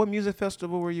that. What music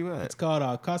festival were you at? It's called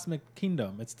Cosmic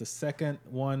Kingdom. It's the second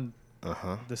one,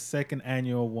 the second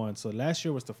annual one. So last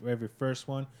year was the very first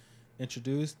one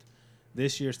introduced.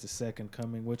 This year's the second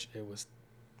coming, which it was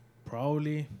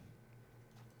probably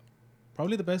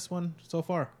the best one so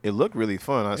far. It looked really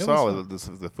fun. I It saw was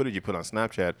the footage you put on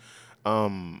Snapchat.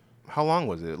 How long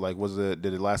was it? Like, did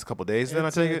it last a couple days? Then I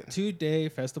It's take a it. 2-day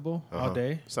festival, all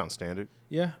day. Sounds standard.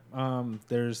 Yeah.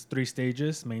 There's 3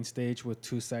 stages. Main stage with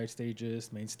 2 side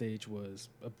stages. Main stage was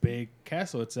a big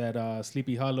castle. It's at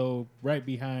Sleepy Hollow, right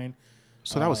behind.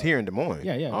 So that was here in Des Moines.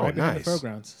 Yeah, Oh, right behind nice. the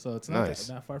fairgrounds. So it's not Nice.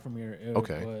 not far from here. It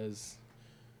Okay. was.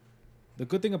 The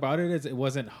good thing about it is it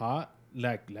wasn't hot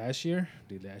like last year.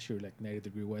 Dude, last year like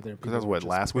 90-degree weather. Because that was what,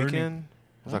 last weekend?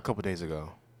 It was Huh? a couple days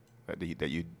ago that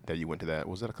you went to that.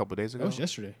 Was that a couple days ago? That was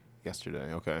yesterday.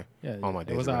 Yesterday. Okay. Yeah, All my it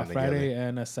days was are on running Friday together.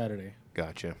 and a Saturday.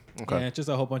 Gotcha. Yeah, Okay. it's just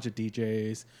a whole bunch of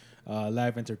DJs,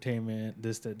 live entertainment.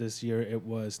 This year it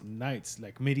was nights,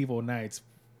 like medieval nights,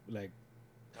 like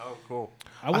Oh, cool.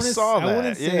 I saw I wouldn't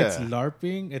that, say it's yeah.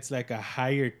 LARPing. It's like a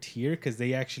higher tier because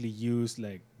they actually use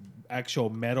like actual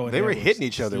metal. And They were hitting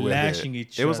each other with it. slashing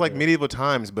each other. It was like medieval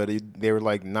times, but they were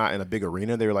like not in a big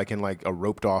arena. They were like in like a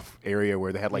roped off area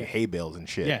where they had like Yeah. hay bales and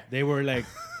shit. Yeah, they were like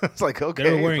It's like, okay.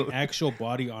 they were wearing actual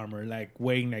body armor, like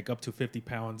weighing like up to 50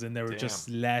 pounds, and they were Damn. just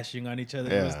slashing on each other.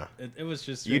 Yeah. It was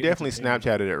just You straight definitely entertainment.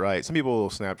 Snapchatted it right. Some people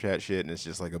will Snapchat shit, and it's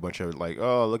just like a bunch of like,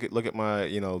 oh, look at my,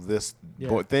 this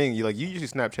Yeah. thing. You usually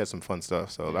Snapchat some fun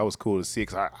stuff, so that was cool to see.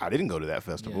 Cause I didn't go to that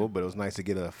festival, Yeah. but it was nice to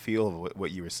get a feel of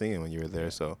what you were seeing when you were there.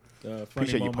 So The funny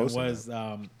appreciate you moment posting was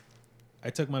I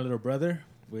took my little brother,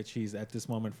 which he's at this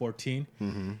moment 14.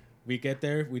 Mm-hmm. We get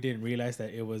there, we didn't realize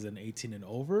that it was an 18 and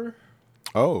over,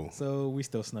 oh so we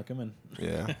still snuck him in.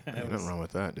 yeah, ain't was nothing wrong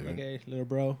with that, dude. Okay, little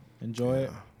bro, enjoy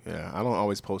it. Yeah, I don't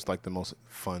always post like the most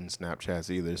fun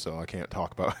Snapchats either, so I can't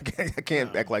talk about. I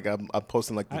can't act like I'm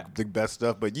posting like the best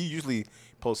stuff. But you usually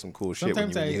post some cool shit when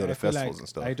Sometimes you go to I feel festivals like and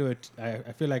stuff. I do it.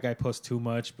 I feel like I post too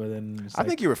much, but then it's I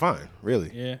think you were fine, really.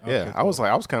 Yeah? Yeah. Okay, I was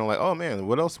kind of like, oh man,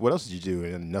 what else did you do?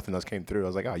 And nothing else came through. I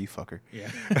was like, oh, you fucker. Yeah.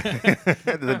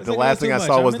 the last thing I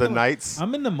saw was the nights.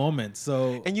 I'm in the moment,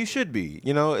 so And you should be.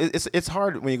 It's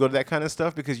hard when you go to that kind of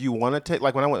stuff because you want to take,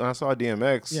 like when I saw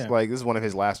DMX, Yeah. like this is one of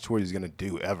his last tours he's gonna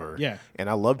do ever. Yeah. And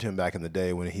I loved him back in the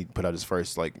day when he put out his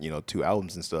first 2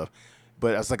 albums and stuff.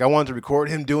 But I was like, I wanted to record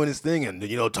him doing his thing and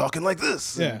talking like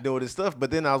this Yeah. and doing his stuff. But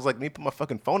then I was like, let me put my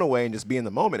fucking phone away and just be in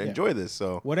the moment and Yeah. enjoy this.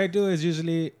 So what I do is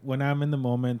usually when I'm in the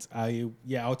moment,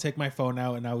 I'll take my phone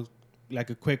out and I'll like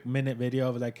a quick minute video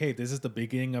of like, hey, this is the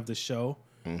beginning of the show.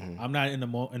 Mm-hmm. I'm not in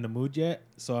the mood yet,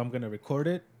 so I'm gonna record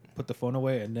it, put the phone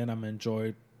away, and then I'm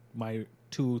enjoy my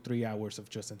 2-3 hours of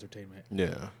just entertainment.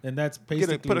 yeah, And that's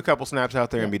basically put a couple snaps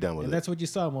out there and be done with and it. that's what you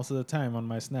saw most of the time on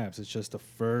my snaps. It's just the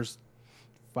first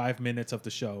 5 minutes of the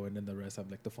show, and then the rest I'm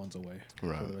like the phone's away for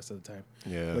Right. the rest of the time.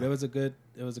 Yeah. But it was a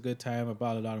good time. I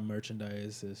bought a lot of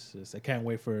merchandise. It's just I can't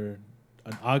wait for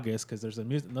an August because there's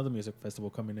another music festival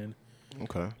coming in.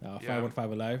 Okay.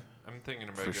 515 Alive. I'm thinking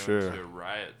about For going sure. to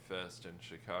Riot Fest in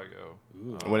Chicago.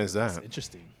 Ooh, When is that's that?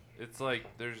 interesting. It's like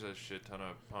there's a shit ton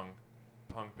of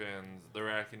punk bands. The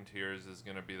Raconteurs is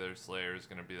gonna be there. Slayer is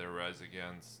gonna be there. Rise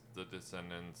Against, The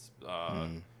Descendants,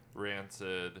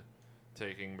 Rancid,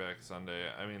 Taking Back Sunday.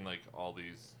 I mean, like all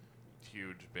these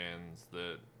huge bands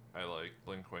that I like.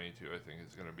 Blink-182, I think,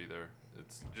 is gonna be there.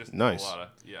 It's just Nice. a lot of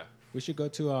We should go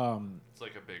to It's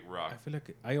like a big rock. I feel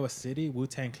like Iowa City.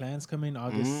 Wu-Tang Clan's coming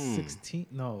August 16th.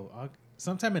 No,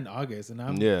 sometime in August, and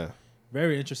I'm Yeah.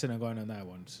 very interested in going on that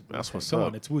one. That's what's Come up.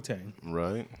 on, it's Wu-Tang.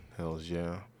 Right. Hells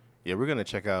yeah. Yeah, we're gonna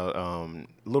check out a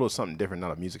little something different,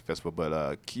 not a music festival,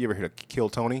 but you ever heard of Kill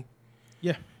Tony?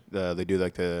 Yeah. They do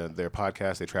like their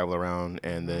podcast. They travel around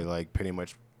and they like pretty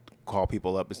much call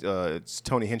people up. It's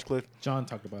Tony Hinchcliffe. John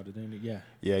talked about it, didn't he?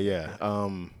 Yeah.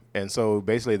 Yeah. And so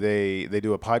basically they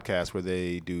do a podcast where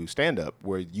they do stand up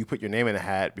where you put your name in a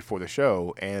hat before the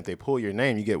show, and if they pull your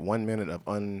name, you get 1 minute of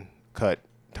uncut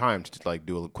time to like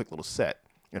do a quick little set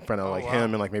in front of Oh, like wow.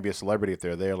 him and like maybe a celebrity if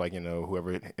they're there, like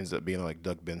whoever it ends up being, like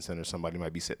Doug Benson or somebody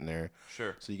might be sitting there.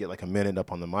 Sure. So you get like a minute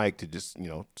up on the mic to just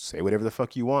say whatever the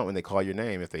fuck you want when they call your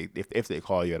name, if they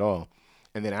call you at all.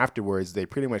 And then afterwards, they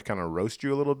pretty much kind of roast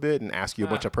you a little bit and ask you a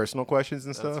bunch of personal questions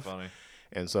and That's stuff. funny.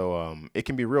 And so it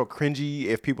can be real cringy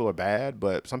if people are bad,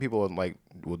 but some people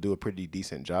will do a pretty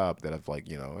decent job that have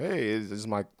hey, this is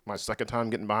my second time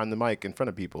getting behind the mic in front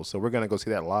of people. So we're gonna go see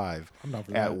that live I'm not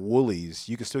for at that. Woolies.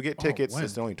 You can still get tickets. when?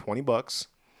 It's only $20.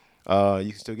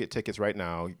 You can still get tickets right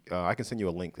now. I can send you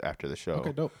a link after the show.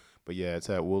 Okay, dope. But yeah, it's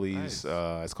at Woolies.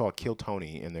 Nice. It's called Kill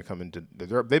Tony, and they're coming to.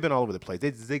 They've been all over the place.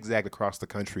 They zigzagged across the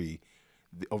country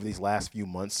over these last few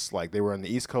months. Like they were on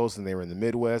the East Coast, and they were in the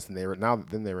Midwest, and they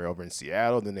were over in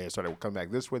Seattle. Then they started coming back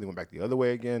this way. They went back the other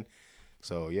way again.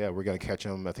 So yeah, we're gonna catch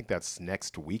them. I think that's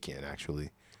next weekend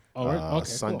actually. Oh, right. Okay,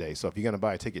 Sunday. cool. So if you're gonna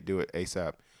buy a ticket, do it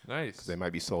ASAP Nice. because they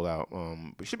might be sold out.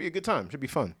 But it should be a good time. Should be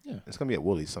fun. Yeah. It's gonna be at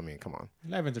Woolies. So I mean, come on,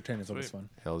 Live entertainment is always Sweet. fun.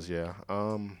 hells yeah.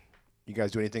 You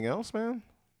guys do anything else, man?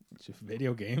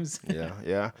 Video games. Yeah,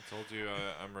 yeah. I told you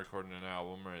I'm recording an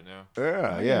album right now.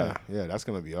 Yeah. That's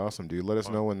gonna be awesome, dude. Let us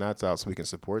know when that's out so we can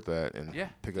support that and Yeah,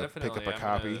 pick up definitely. a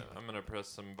copy. I'm gonna press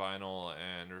some vinyl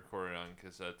and record it on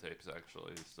cassette tapes,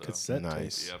 actually. So. Cassette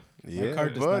Nice. tapes. Yep. Yeah, My car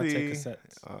does buddy. not take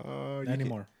cassettes. You Not can-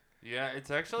 anymore. Yeah, it's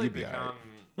actually You'd be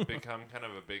become kind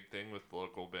of a big thing with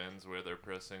local bands where they're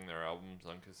pressing their albums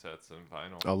on cassettes and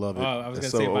vinyl. I love it. Oh, I was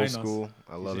It's gonna so say old vinyls. school.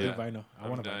 I You love should it. do vinyl. I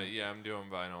want a vinyl. Yeah, I'm doing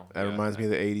vinyl. That reminds me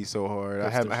of the '80s so hard. I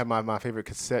Hipsters. had my favorite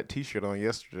cassette T-shirt on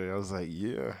yesterday. I was like,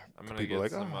 yeah. I'm gonna People get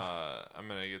like, some. "Oh." I'm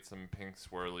gonna get some pink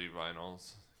swirly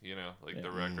vinyls. You know, like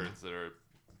the records that are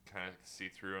kind of see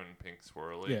through and pink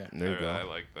swirly. Yeah. There you go. I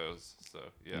like those. So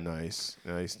yeah. Nice.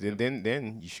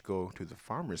 Then you should go to the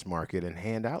farmers market and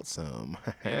hand out some.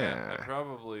 Yeah, I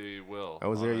probably will. I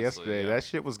was there honestly, yesterday. yeah. That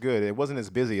shit was good. It wasn't as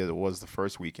busy as it was the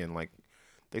first weekend. Like,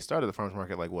 they started the farmers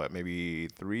market like what, maybe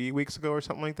 3 weeks ago or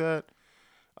something like that.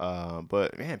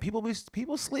 But man,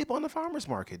 people sleep on the farmers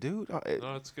market, dude. No,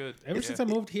 it's good. Ever since I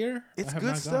moved here, It's I have good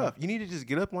not stuff. gone. You need to just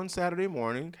get up one Saturday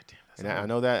morning. And I hard.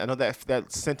 know that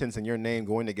sentence and your name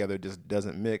going together just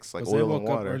doesn't mix like Jose oil woke and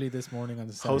up water. early this morning on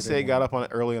the Saturday Jose got morning. up on it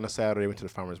early on a Saturday, went to the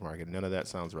farmers market. None of that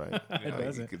sounds right. It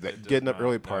doesn't. That It does getting up not,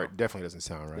 early no. part definitely doesn't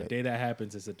sound The right. day that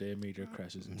happens is the day a meteor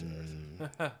crashes into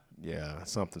Earth. Yeah,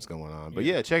 something's going on. But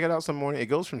yeah, check it out some morning. It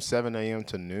goes from 7 a.m.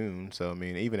 to noon. So I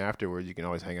mean, even afterwards, you can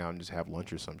always hang out and just have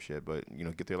lunch or some shit. But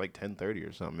get there like 10:30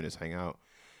 or something and just hang out.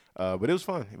 But it was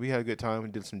fun. We had a good time. We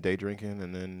did some day drinking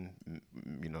and then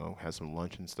had some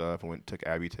lunch and stuff. And took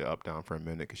Abby to Uptown for a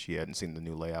minute because she hadn't seen the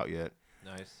new layout yet.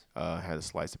 Nice. Had a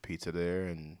slice of pizza there,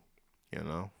 and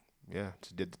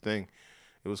just did the thing.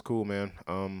 It was cool, man.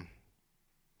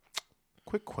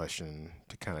 Quick question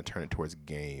to kind of turn it towards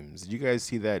games. Did you guys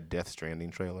see that Death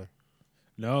Stranding trailer?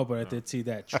 No, but I did see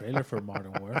that trailer for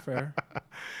Modern Warfare.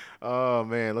 Oh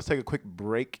man, let's take a quick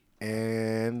break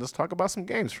and let's talk about some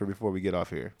games before we get off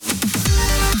here.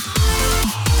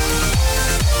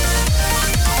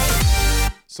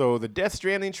 So the Death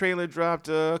Stranding trailer dropped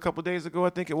a couple days ago, I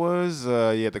think it was.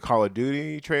 The Call of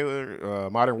Duty trailer,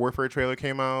 Modern Warfare trailer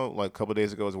came out like a couple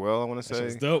days ago as well, I want to That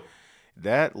shit's say. dope.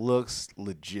 That looks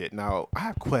legit. Now, I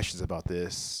have questions about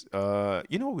this.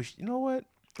 You know what?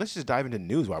 Let's just dive into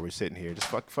news while we're sitting here. Just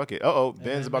fuck it.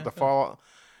 Ben's about to fall.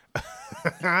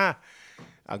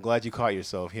 I'm glad you caught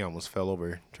yourself. He almost fell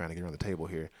over trying to get around the table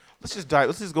here. Let's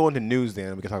just go into news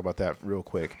then. We can talk about that real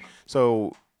quick.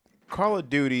 So, Call of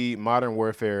Duty Modern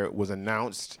Warfare was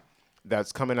announced.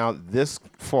 That's coming out this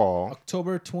fall,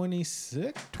 October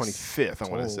 26th? 25th, I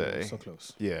want to say. So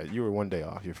close. Yeah, you were one day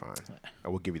off. You're fine. I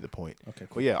will give you the point. Okay,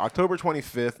 cool. But yeah, October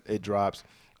 25th, it drops.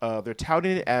 They're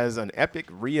touting it as an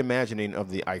epic reimagining of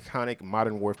the iconic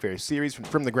Modern Warfare series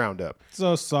from the ground up.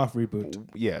 So soft reboot.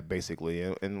 Yeah, basically.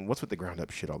 And what's with the ground up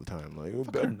shit all the time? Like,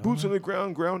 don't know, boots on the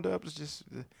ground up. It's just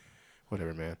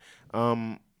whatever,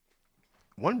 man.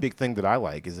 One big thing that I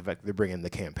like is the fact that they're bringing the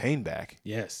campaign back.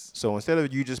 Yes. So instead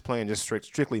of you just playing just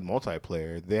strictly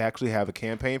multiplayer, they actually have a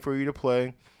campaign for you to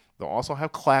play. They'll also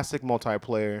have classic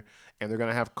multiplayer, and they're going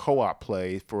to have co-op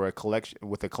play for a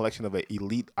collection of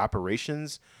elite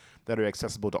operations that are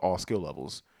accessible to all skill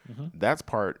levels. That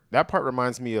part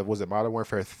reminds me of, was it Modern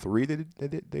Warfare 3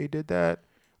 that they did that?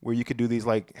 Where you could do these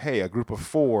like, hey, a group of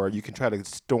 4, you can try to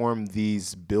storm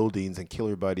these buildings and kill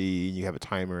everybody. You have a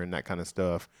timer and that kind of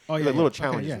stuff. Oh, yeah, Like little yeah. Okay,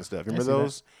 challenges yeah. and stuff. I Remember see that.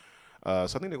 those?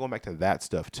 So I think they're going back to that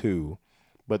stuff too.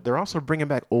 But they're also bringing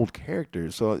back old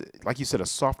characters. So like you said, a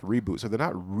soft reboot. So they're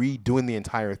not redoing the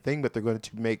entire thing, but they're going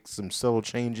to make some subtle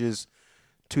changes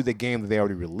to the game that they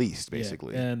already released,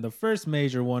 basically. Yeah. And the first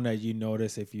major one that you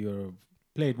notice if you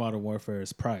played Modern Warfare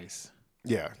is Price.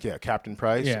 Yeah, Captain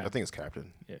Price. Yeah. I think it's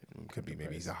Captain. Yeah, Could be maybe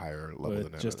Price. he's a higher level than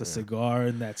With that. just a yeah. cigar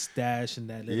and that stash and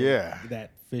that little, Yeah.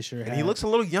 that Fisher hat. And he looks a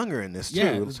little younger in this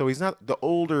too. Yeah. So he's not the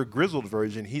older grizzled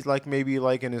version. He's like maybe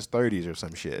like in his 30s or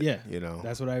some shit. Yeah. That's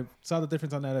That's what I saw the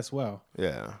difference on that as well.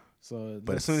 yeah. So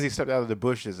But as soon as he stepped out of the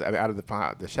bushes, out of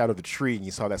the shadow of the tree, and you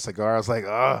saw that cigar, I was like,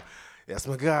 that's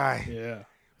my guy, yeah.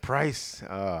 Price.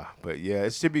 But yeah,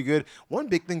 it should be good. One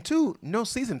big thing too, no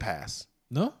season pass.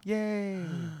 No? Yay.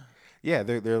 Yeah,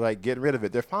 they're like getting rid of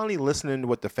it. They're finally listening to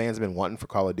what the fans have been wanting for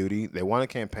Call of Duty. They want a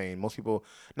campaign. Most people,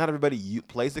 not everybody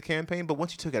plays the campaign, but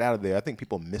once you took it out of there, I think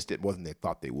people missed it more than they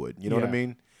thought they would. You know what I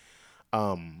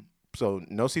Yeah. mean? So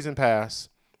no season pass,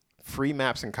 free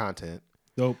maps and content.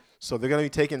 Dope. So they're going to be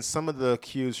taking some of the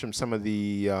cues from some of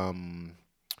the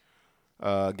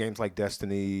games like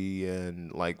Destiny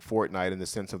and like Fortnite in the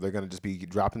sense of they're going to just be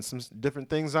dropping some different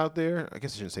things out there. I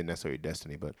guess I shouldn't say necessarily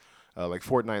Destiny, but like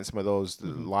Fortnite and some of those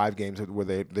live games where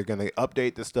they're going to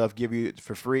update the stuff, give you it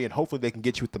for free, and hopefully they can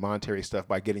get you with the monetary stuff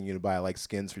by getting you to buy like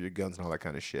skins for your guns and all that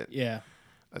kind of shit. Yeah.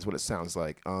 That's what it sounds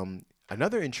like.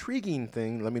 Another intriguing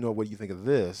thing, let me know what you think of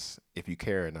this, if you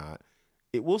care or not.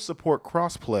 It will support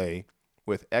crossplay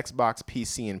with Xbox,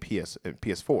 PC, and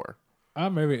PS4.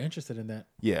 I'm very interested in that.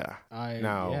 Yeah.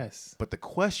 Yes. But the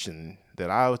question that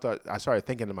I started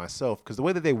thinking to myself, because the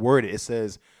way that they word it, it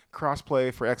says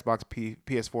crossplay for Xbox,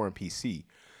 PS4, and PC,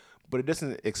 but it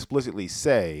doesn't explicitly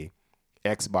say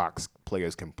Xbox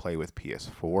players can play with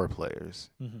PS4 players.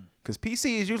 Because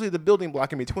PC is usually the building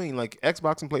block in between. Like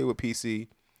Xbox can play with PC,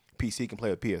 PC can play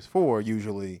with PS4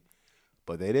 usually,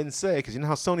 but they didn't say, because you know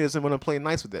how Sony doesn't want to play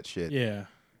nice with that shit. Yeah.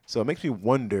 So it makes me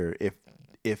wonder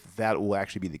if that will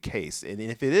actually be the case, and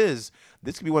if it is,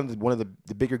 this could be one of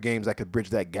the bigger games that could bridge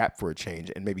that gap for a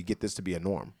change and maybe get this to be a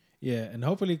norm. Yeah, and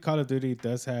hopefully Call of Duty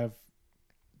does have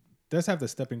the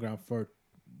stepping ground for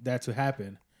that to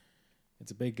happen.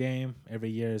 It's a big game. Every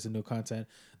year is a new content.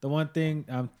 The one thing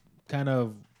I'm kind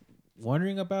of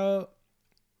wondering about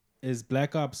is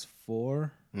Black Ops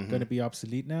 4 going to be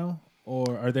obsolete now?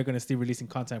 Or are they going to still releasing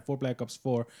content for Black Ops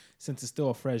 4 since it's still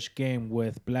a fresh game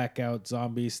with Blackout,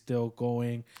 Zombies still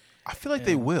going? I feel like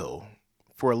they will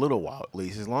for a little while at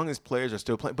least, as long as players are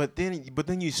still playing. But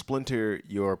then you splinter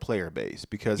your player base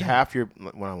because half your,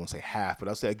 well, I won't say half, but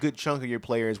I'll say a good chunk of your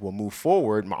players will move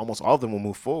forward. Almost all of them will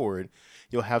move forward.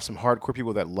 You'll have some hardcore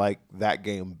people that like that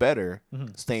game better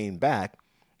staying back.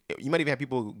 You might even have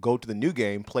people go to the new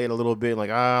game, play it a little bit, like,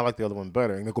 I like the other one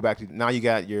better. And they'll go back to, now you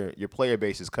got your player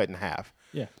base is cut in half.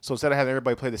 Yeah. So instead of having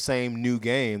everybody play the same new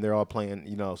game, they're all playing,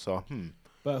 so,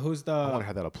 But who's I wonder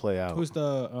how that'll play out. Who's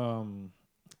the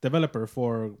developer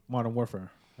for Modern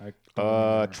Warfare?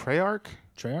 Treyarch?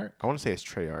 Treyarch? I want to say it's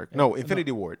Treyarch. No,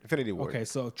 Infinity Ward. Infinity Ward. Okay,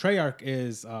 so Treyarch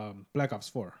is Black Ops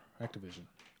 4, Activision.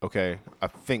 Okay, I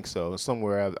think so.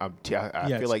 Somewhere I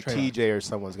feel like Treyarch. TJ or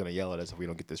someone's gonna yell at us if we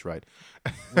don't get this right.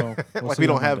 Well, like we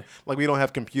don't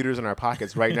have computers in our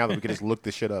pockets right now that we can just look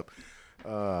this shit up.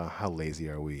 How lazy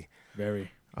are we?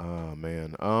 Very. Oh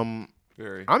man.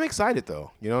 Very. I'm excited though.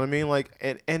 You know what I mean? Like,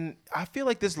 and I feel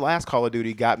like this last Call of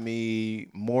Duty got me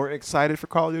more excited for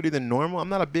Call of Duty than normal. I'm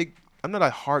not a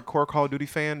hardcore Call of Duty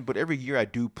fan, but every year I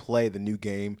do play the new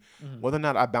game. Whether or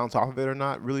not I bounce off of it or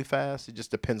not really fast, it just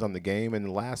depends on the game. And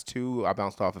the last two, I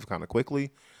bounced off of kind of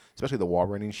quickly, especially the wall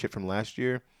running shit from last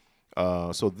year.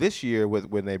 So this year,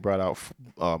 when they brought out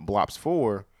Blops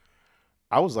 4,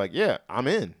 I was like, yeah, I'm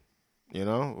in.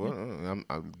 I'm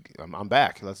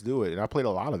back. Let's do it. And I played a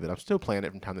lot of it. I'm still playing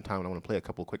it from time to time when I want to play a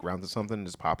couple of quick rounds of something and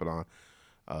just pop it on,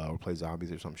 or play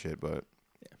zombies or some shit. But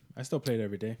I still play it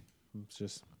every day. It's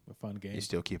just a fun game. You're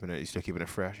still keeping it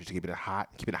fresh. You're still keeping it hot,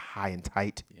 keeping it high and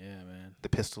tight. Yeah, man. The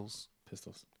pistols.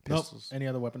 Nope. Any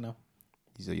other weapon now?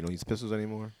 You don't use pistols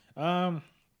anymore?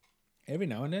 Every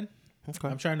now and then. Okay.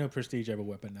 I'm trying to prestige every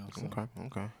weapon now. So.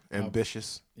 Okay.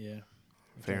 Ambitious. Yeah.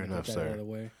 Fair enough, Out sir. of the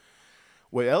way.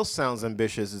 What else sounds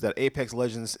ambitious is that Apex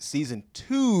Legends Season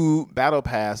 2 Battle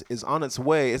Pass is on its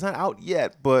way. It's not out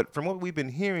yet, but from what we've been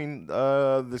hearing,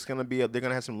 they're going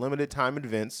to have some limited timed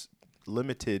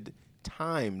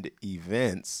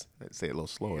events. Let's say it a little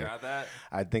slower. You got that?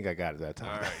 I think I got it that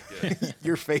time. All right, good.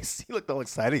 Your face, you looked all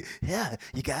excited. Yeah,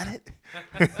 you got it.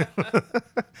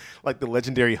 Like the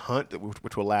legendary hunt,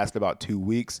 which will last about 2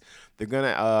 weeks. They're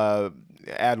gonna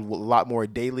add a lot more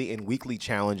daily and weekly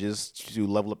challenges to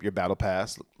level up your battle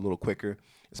pass a little quicker.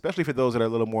 Especially for those that are a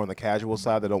little more on the casual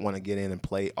side that don't want to get in and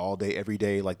play all day, every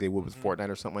day like they would with Fortnite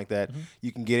or something like that.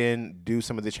 You can get in, do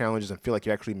some of the challenges, and feel like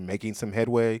you're actually making some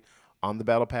headway on the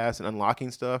battle pass and unlocking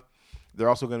stuff. They're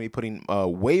also going to be putting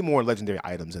way more legendary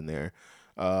items in there.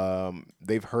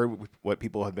 They've heard what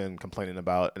people have been complaining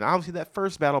about, and obviously that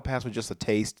first battle pass was just a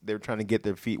taste. They're trying to get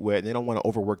their feet wet, and they don't want to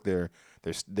overwork their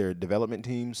development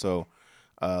team. So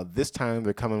this time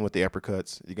they're coming with the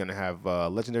uppercuts. You're going to have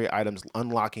legendary items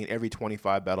unlocking every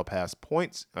 25 battle pass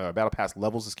points, battle pass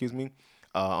levels, excuse me.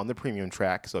 On the premium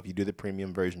track. So if you do the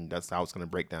premium version, that's how it's going to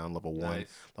break down. Level 1, Nice.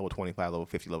 level 25, level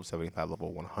 50, level 75,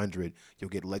 level 100. You'll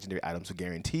get legendary items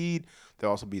guaranteed.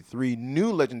 There'll also be 3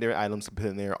 new legendary items to put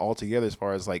in there altogether as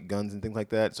far as like guns and things like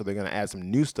that. So they're going to add some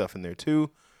new stuff in there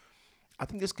too. I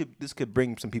think this could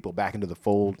bring some people back into the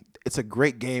fold. It's a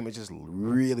great game. It's just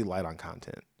really light on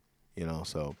content,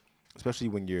 so especially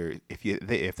when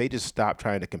if they just stop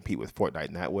trying to compete with Fortnite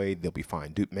in that way, they'll be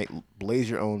fine. Blaze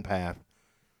your own path.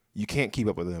 You can't keep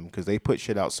up with them because they put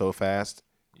shit out so fast.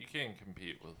 You can't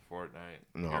compete with Fortnite.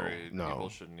 No, Period. no. People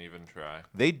shouldn't even try.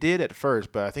 They did at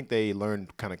first, but I think they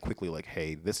learned kind of quickly, like,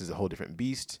 hey, this is a whole different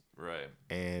beast, Right.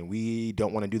 and we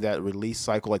don't want to do that release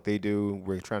cycle like they do.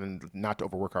 We're trying not to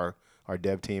overwork our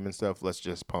dev team and stuff. Let's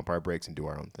just pump our brakes and do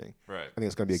our own thing. Right. I think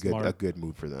it's going to be Smart. a good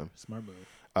move for them. Smart move.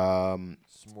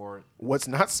 Smart. What's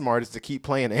not smart is to keep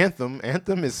playing Anthem.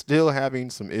 Anthem is still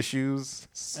having some issues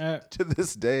to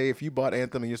this day. If you bought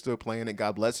Anthem and you're still playing it,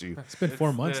 God bless you. It's been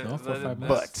 4 months, no? 4 or 5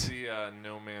 months. That's the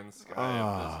No Man's Sky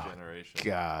of this generation.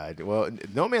 God. Well,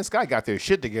 No Man's Sky got their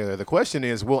shit together. The question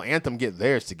is, will Anthem get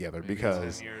theirs together? Maybe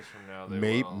Because 10 years from now they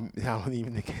maybe will. I don't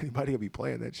even think anybody will be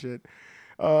playing that shit.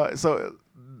 So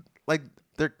like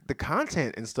the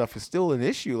content and stuff is still an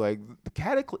issue. Like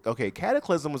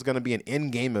Cataclysm was going to be an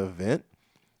in-game event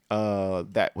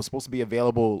that was supposed to be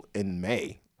available in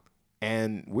May.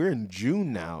 And we're in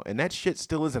June now, and that shit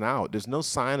still isn't out. There's no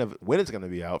sign of when it's going to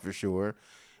be out for sure.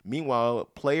 Meanwhile,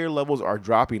 player levels are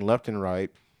dropping left and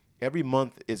right. Every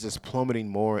month is just plummeting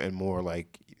more and more.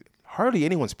 Like, hardly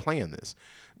anyone's playing this,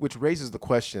 which raises the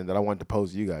question that I wanted to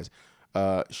pose to you guys.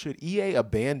 Should EA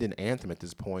abandon Anthem at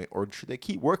this point, or should they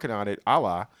keep working on it a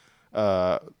la,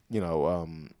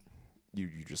 you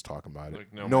just talking about it.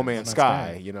 Like No Man's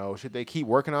Sky. Should they keep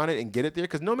working on it and get it there?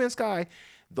 Because No Man's Sky,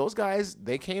 those guys,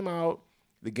 they came out.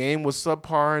 The game was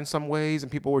subpar in some ways,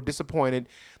 and people were disappointed.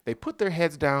 They put their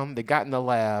heads down. They got in the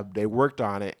lab. They worked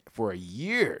on it for a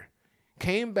year.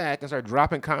 Came back and started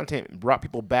dropping content and brought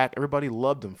people back. Everybody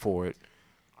loved them for it.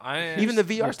 Even the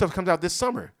VR stuff comes out this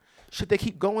summer. Should they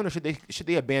keep going, or should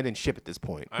they abandon ship at this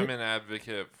point? I'm an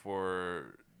advocate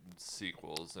for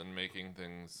sequels and making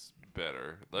things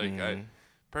better. Like I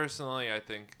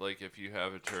think like if you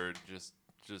have a turd, just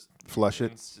flush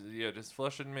it. Just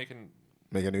flush it and make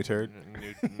a new turd.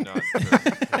 Not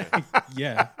turd.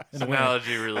 Yeah. This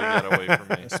analogy really got away from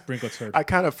me. A sprinkle turd. I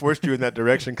kind of forced you in that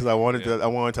direction because I wanted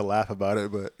to laugh about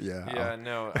it, but yeah. Yeah,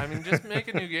 no. I mean, just make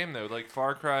a new game though. Like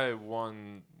Far Cry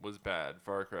 1 was bad.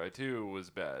 Far Cry 2 was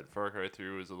bad. Far Cry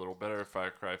 3 was a little better.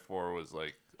 Far Cry 4 was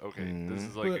like, okay, this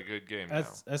is like a good game now.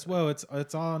 As well,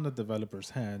 it's on the developer's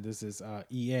hand. This is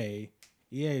EA.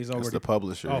 EA is already the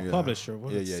publisher. Publisher.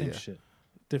 Well, same shit.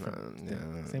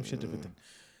 Different. Same shit, different thing.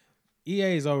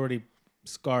 EA is already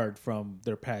scarred from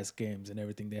their past games and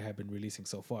everything they have been releasing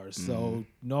so far. So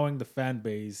knowing the fan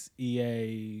base,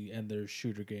 EA and their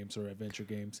shooter games or adventure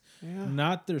games,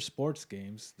 not their sports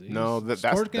games.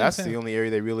 That's the only area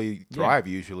they really thrive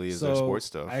usually is their sports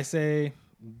stuff. I say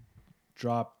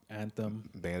drop Anthem.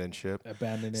 Abandon ship.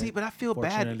 Abandon it. See, but I feel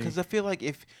bad because I feel like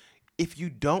if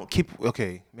you don't keep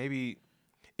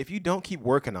if you don't keep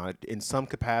working on it in some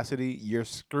capacity, you're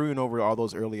screwing over all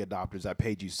those early adopters that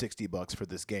paid you $60 for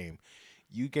this game.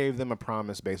 You gave them a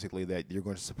promise basically that you're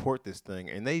going to support this thing,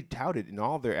 and they touted in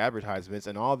all their advertisements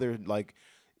and all their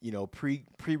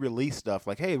pre-release stuff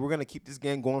like, hey, we're going to keep this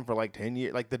game going for like 10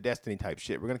 years, like the Destiny type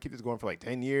shit. We're going to keep this going for like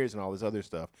 10 years and all this other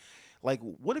stuff. Like,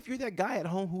 what if you're that guy at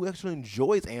home who actually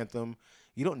enjoys Anthem?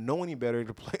 You don't know any better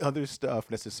to play other stuff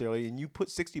necessarily, and you put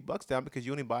 $60 down because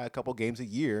you only buy a couple games a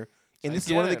year. And this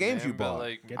is one of the games you bought.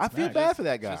 Like, I feel bad for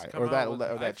that guy or that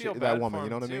woman.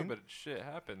 You know what I mean? But shit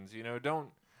happens.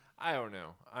 I don't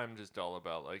know. I'm just all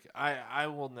about like I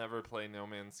will never play No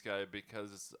Man's Sky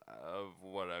because of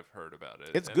what I've heard about it.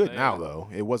 It's good now though.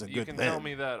 It wasn't good then. You can tell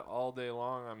me that all day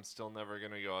long. I'm still never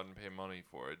gonna go out and pay money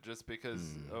for it just because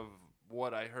of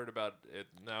what I heard about it.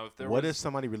 Now, if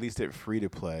somebody released it free to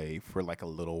play for like a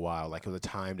little while, like it was a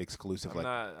timed exclusive?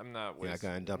 I'm not. You're not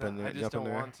gonna jump in there. I just don't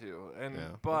want to. And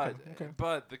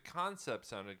but the concept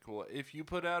sounded cool. If you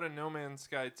put out a No Man's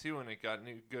Sky 2 and it got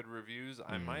good reviews,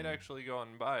 I might actually go out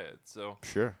and buy it. So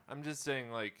sure. I'm just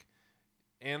saying, like,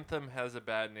 Anthem has a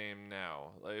bad name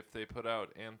now. Like, if they put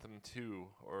out Anthem 2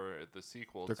 or the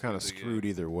sequel, they're kind of screwed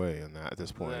either way on that at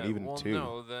this point.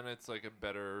 Then it's like a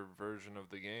better version of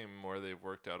the game where they've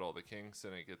worked out all the kinks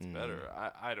and it gets better.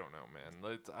 I don't know,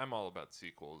 man. I'm all about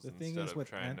sequels. The thing is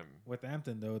with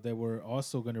Anthem though, they were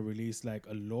also going to release like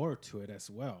a lore to it as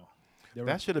well.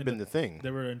 That should have been the thing.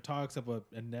 They were in talks of a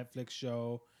Netflix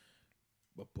show.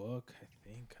 A book, I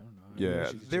think. I don't know.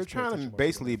 Yeah, they're trying to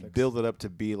basically build it up to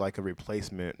be like a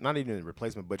replacement, not even a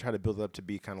replacement, but try to build it up to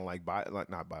be kind of like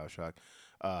not BioShock,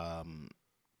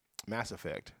 Mass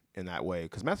Effect in that way.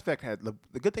 Because Mass Effect had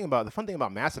the fun thing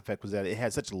about Mass Effect was that it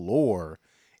had such lore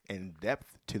and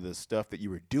depth to the stuff that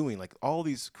you were doing. Like all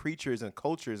these creatures and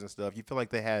cultures and stuff, you feel like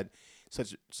they had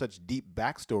such deep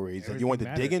backstories that you wanted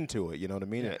to dig into it. You know what I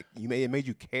mean? Yeah. It made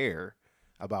you care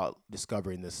about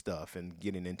discovering this stuff and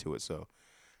getting into it. So.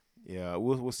 Yeah,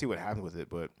 we'll see what happens with it,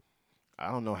 but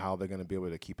I don't know how they're going to be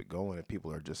able to keep it going if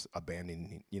people are just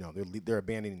abandoning. They're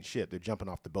abandoning shit. They're jumping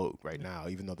off the boat right now,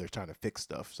 even though they're trying to fix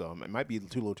stuff. So it might be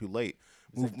too late.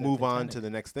 Move on to the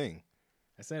next thing.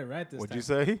 I said it right this time. What'd you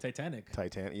say? Titanic.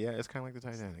 Yeah, it's kind of like the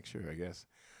Titanic. Sure, I guess.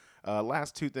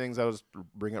 Last two things I'll just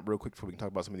bring up real quick before we can talk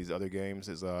about some of these other games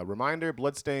is a reminder,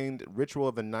 Bloodstained Ritual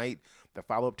of the Night, the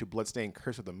follow-up to Bloodstained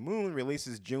Curse of the Moon,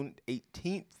 releases June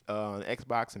 18th on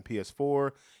Xbox and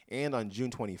PS4, and on June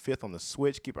 25th on the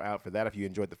Switch. Keep an eye out for that if you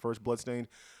enjoyed the first Bloodstained.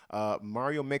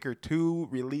 Mario Maker 2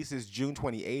 releases June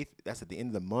 28th. That's at the end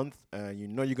of the month. You're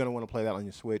going to want to play that on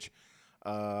your Switch.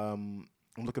 I'm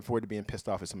looking forward to being pissed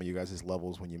off at some of you guys'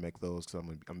 levels when you make those because I'm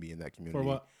going to be in that community. For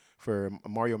what? For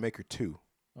Mario Maker 2.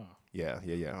 Oh, Yeah, on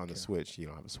the Okay. Switch. You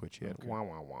don't have a Switch yet. Okay. Wah,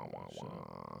 wah, wah, wah, Shut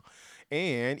wah.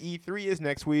 And E3 is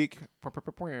next week. That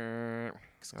was a really,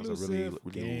 Exclusive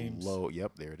really games. low.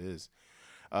 Yep, there it is.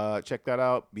 Check that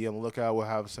out. Be on the lookout. We'll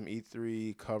have some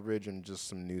E3 coverage and just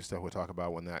some new stuff we'll talk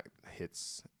about when that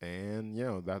hits. And,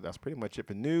 that's pretty much it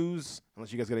for news.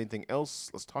 Unless you guys got anything else,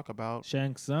 let's talk about.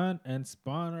 Shang Tsung and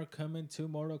Spawn are coming to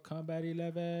Mortal Kombat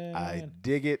 11. I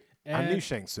dig it. I knew And-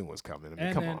 Shang Tsung was coming. I mean,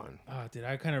 And come then- on. Did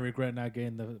I kind of regret not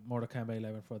getting the Mortal Kombat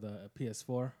 11 for the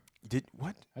PS4? Did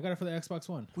what? I got it for the Xbox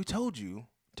One. We told you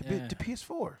to Yeah. to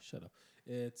PS4. Shut up.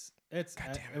 It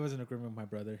damn was an agreement with my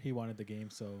brother. He wanted the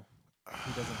game, so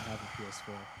he doesn't have a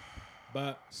PS4.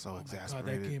 But So oh my God,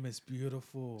 exasperated. that game is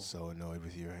beautiful. So annoyed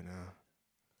with you right now.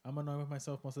 I'm annoyed with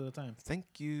myself most of the time.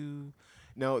 Thank you.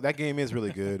 No, that game is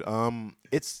really good.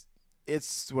 It's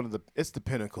the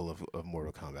pinnacle of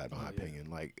Mortal Kombat in my Oh, yeah. opinion.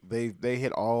 Like they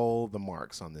hit all the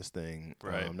marks on this thing.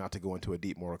 Right. Not to go into a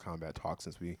deep Mortal Kombat talk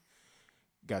since we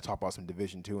got to talk about some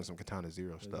Division 2 and some Katana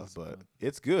Zero stuff, is but fun.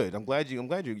 it's good. I'm glad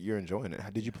you're enjoying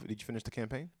it. Did you finish the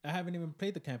campaign? I haven't even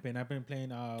played the campaign. I've been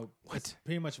playing it's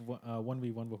pretty much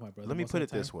 1v1 with my brother. Let me most put of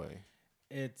it the this time. way.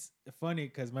 It's funny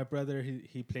because my brother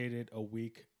he played it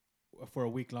for a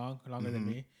week longer than Mm-hmm.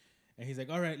 me, and he's like,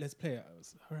 "All right, let's play." I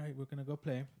was, "All right, we're gonna go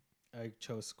play." I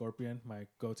chose Scorpion, my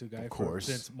go-to guy course.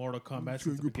 since Mortal Kombat,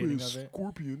 since the beginning of it.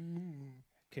 Scorpion.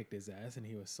 Kicked his ass, and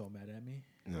he was so mad at me.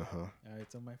 Uh-huh.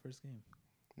 It's on my first game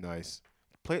Nice.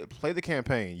 Play the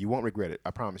campaign. You won't regret it.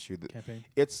 I promise you. campaign.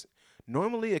 It's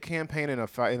normally a campaign in a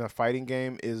fighting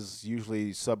game is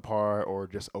usually subpar or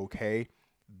just okay.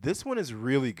 This one is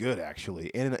really good actually,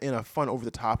 in a fun over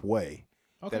the top way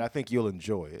Okay. that I think you'll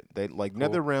enjoy it. They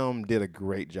NetherRealm did a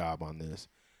great job on this.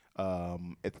 I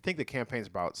think the campaign's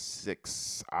about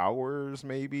 6 hours,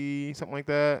 maybe something like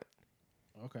that.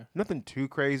 Okay. Nothing too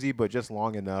crazy, but just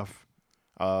long enough.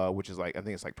 Which is I think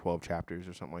it's 12 chapters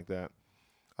or something like that.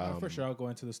 For sure, I'll go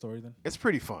into the story then. It's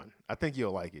pretty fun. I think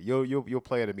you'll like it. You'll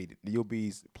play it immediately. You'll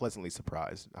be pleasantly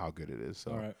surprised how good it is.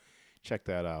 So All right. check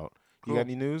that out. Cool. You got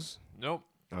any news? Nope.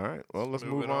 All right. Well, let's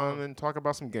Move move it on on. and talk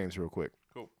about some games real quick.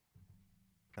 Cool.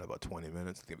 Got about 20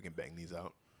 minutes. I think we can bang these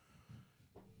out.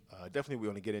 Definitely, we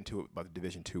want to get into it about the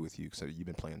Division 2 with you because you've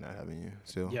been playing that, haven't you?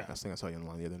 Still? Yeah. I think I saw you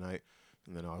online the other night.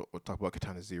 And then we'll talk about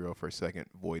Katana Zero for a second.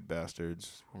 Void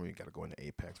Bastards. We got to go into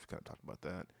Apex. We kind of talked about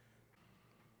that.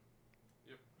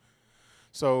 Yep.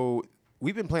 So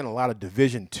we've been playing a lot of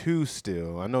Division 2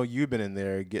 still. I know you've been in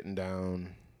there getting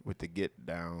down with the get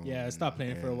down. Yeah, I stopped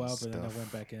playing for a and while, but then I stuff.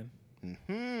 went back in.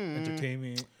 Mhm.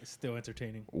 Entertaining, it's still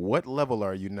entertaining. What level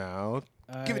are you now?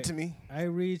 Give it to me. I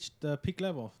reached the peak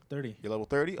level, 30. You're level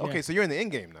 30? Okay, Yeah. so you're in the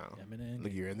end game now. I'm in the end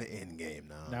Look, game. you're in the end game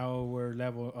now. Now we're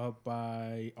level up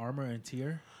by armor and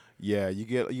tier. Yeah, you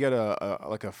get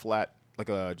a flat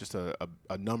just a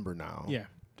number now. Yeah.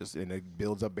 Just and it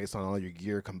builds up based on all your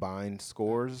gear combined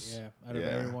scores. Yeah. Out of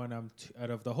everyone, out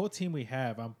of the whole team we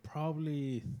have, I'm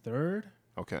probably third.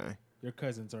 Okay. Your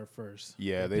cousins are first.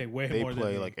 Yeah, they play way they more than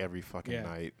play me. like every fucking Yeah.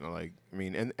 night. Like I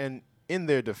mean, and in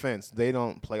their defense, they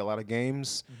don't play a lot of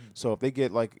games. Mm-hmm. So if they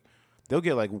get they'll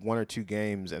get one or two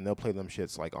games, and they'll play them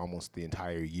shits almost the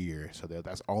entire year. So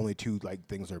that's only two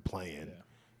things they're playing.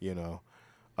 Yeah. You know.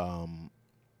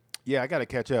 Yeah, I got to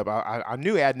catch up. I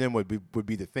knew adding them would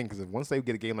be the thing because once they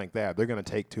get a game like that, they're gonna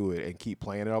take to it and keep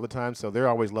playing it all the time. So they're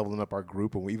always leveling up our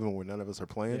group, and even when none of us are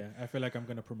playing. Yeah, I feel like I'm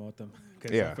gonna promote them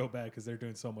because Yeah. I feel bad because they're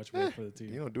doing so much work for the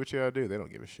team. You know, do what you gotta do. They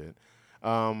don't give a shit.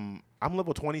 I'm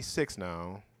level 26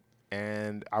 now,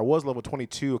 and I was level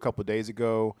 22 a couple of days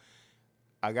ago.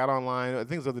 I got online. I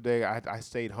think it was the other day. I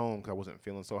stayed home because I wasn't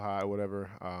feeling so high or whatever.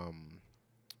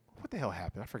 What the hell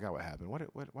happened? I forgot what happened. Why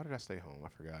did I stay home? I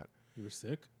forgot. You were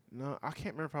sick. No, I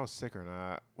can't remember if I was sick or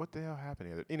not. What the hell happened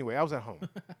the other? Anyway, I was at home.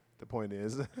 The point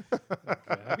is, Yeah,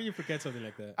 how can you forget something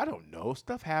like that? I don't know.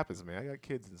 Stuff happens, man. I got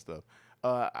kids and stuff.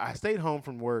 I stayed home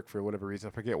from work for whatever reason.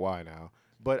 I forget why now.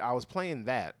 But I was playing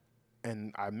that,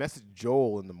 and I messaged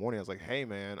Joel in the morning. I was like, "Hey,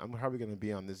 man, I'm probably going to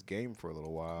be on this game for a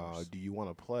little while. Do you want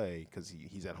to play? Because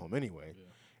he's at home anyway." Yeah.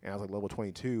 And I was like, level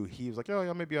 22. He was like, "Oh,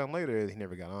 yeah, maybe on later." He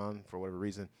never got on for whatever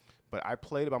reason. But I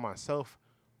played it by myself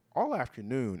all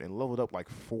afternoon and leveled up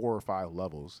 4 or 5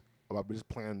 levels. About just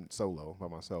playing solo by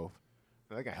myself.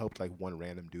 I think I helped one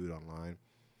random dude online.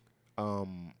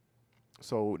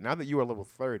 So now that you are level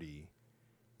 30,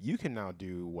 you can now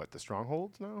do the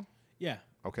strongholds now? Yeah.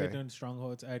 Okay. We're doing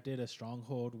strongholds. I did a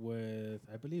stronghold with,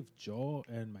 I believe, Joel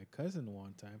and my cousin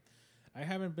one time. I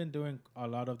haven't been doing a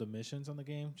lot of the missions on the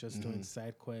game, just doing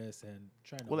side quests and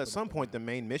trying to. Well, at open some up point, the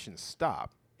main missions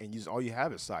stop, and all you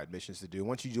have is side missions to do.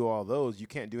 Once you do all those, you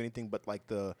can't do anything but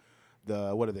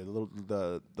the what are they?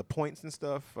 The points and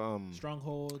stuff.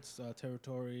 Strongholds,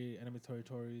 territory, enemy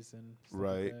territories, and stuff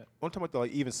Right. like that. I'm talking about the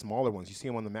like, even smaller ones. You see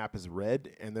them on the map as red,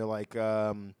 and they're like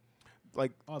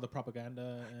Oh, the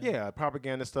propaganda. And, yeah,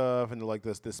 propaganda stuff, and like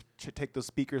this take those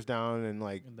speakers down and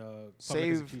like And the public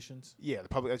save executions. Yeah, the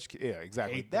public yeah,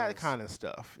 exactly. Hate That those. kind of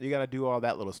stuff. You got to do all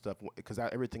that little stuff because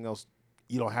everything else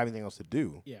you don't have anything else to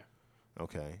do. Yeah.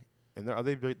 Okay. And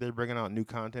they're bringing out new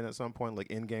content at some point, like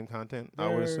in-game content, I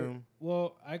would They're- assume.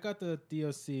 Well, I got the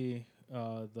DLC,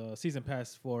 the season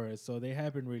pass for it, so they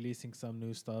have been releasing some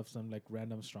new stuff, some like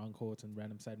random strongholds and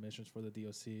random side missions for the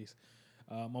DLCs.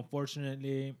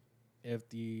 Unfortunately, if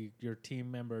your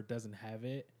team member doesn't have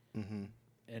it,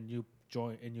 and you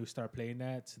join and you start playing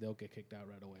that, they'll get kicked out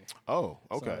right away. Oh,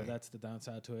 okay. So that's the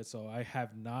downside to it. So I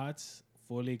have not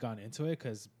fully gone into it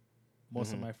because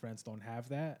most of my friends don't have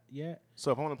that yet.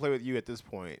 So if I want to play with you at this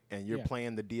point and you're Yeah.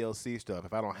 playing the DLC stuff,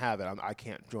 if I don't have it, I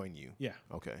can't join you. Yeah.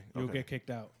 Okay. You'll okay. get kicked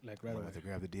out like right I'm gonna away. have to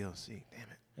grab the DLC. Damn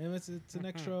it. And it's an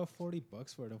extra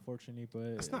 $40 for it, unfortunately, but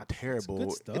It's not It's terrible.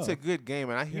 good stuff. It's a good game,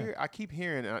 and I keep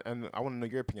hearing, and I want to know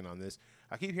your opinion on this.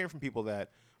 I keep hearing from people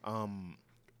that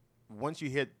once you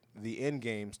hit the end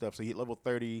game stuff, so you hit level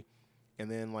 30, and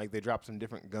then like they drop some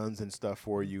different guns and stuff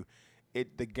for you,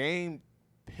 the game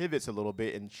pivots a little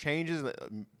bit and changes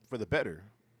for the better.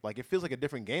 Like it feels like a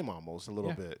different game almost a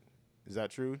little Yeah. bit. Is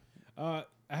that true? I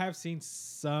have seen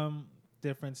some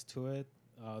difference to it.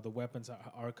 The weapons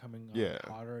are coming Yeah.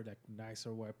 harder, like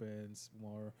nicer weapons,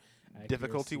 more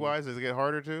Difficulty wise, does it get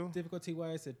harder too? Difficulty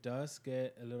wise, it does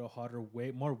get a little harder.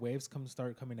 More waves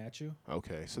start coming at you.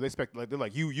 Okay, so they're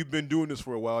like you've been doing this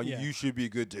for a while. Yeah. You should be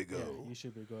good to go. Yeah, you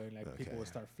should be going. Like people will Okay.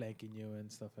 start flanking you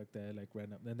and stuff like that, like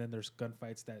random. And then there's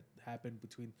gunfights that happen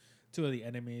between two of the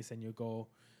enemies, and you'll go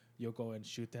and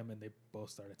shoot them, and they both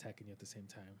start attacking you at the same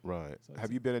time. Right. So Have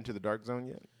it's- you been into the dark zone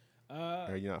yet? Or Uh,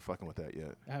 are you not fucking with that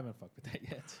yet? I haven't fucked with that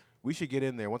yet. We should get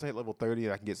in there. Once I hit level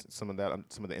 30, I can get some of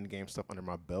that, some of the end game stuff under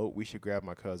my belt. We should grab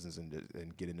my cousins and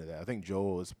get into that. I think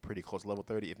Joel is pretty close to level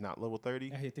 30, if not level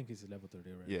 30. I think he's level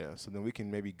 30 already. Yeah, so then we can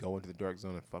maybe go into the dark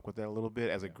zone and fuck with that a little bit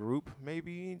as a group,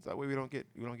 maybe. That way we don't get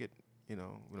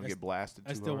get blasted.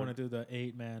 I too still want hard. to do the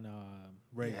 8-man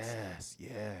raids.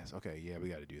 Yes. Okay, yeah, we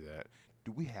got to do that.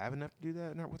 Do we have enough to do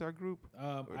that with our group?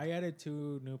 I added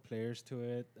 2 new players to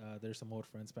it. There's some old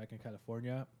friends back in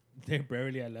California. They're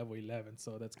barely at level 11,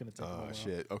 so that's gonna take a while.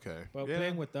 Shit. Okay. But Yeah.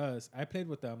 playing with us, I played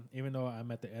with them, even though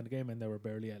I'm at the end game and they were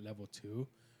barely at level 2.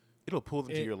 It'll pull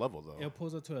them to It- your level though. It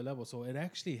pulls it to a level, so it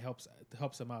actually helps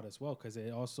them out as well because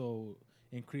it also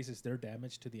increases their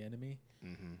damage to the enemy.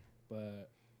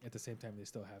 But at the same time, they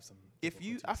still have some. I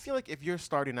difficulties. feel like if you're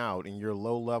starting out and you're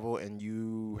low level and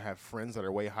you have friends that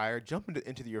are way higher, jump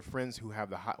into your friends who have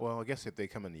the high. Well, I guess if they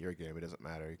come into your game, it doesn't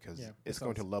matter because Yeah, it's it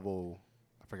going to sounds- level.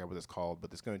 I forgot what it's called,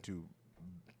 but it's going to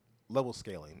level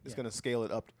scaling. It's Yeah. going to scale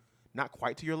it up, not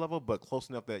quite to your level, but close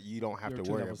enough that you don't have You're to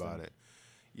 2 worry levels about down. it.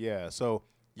 Yeah, so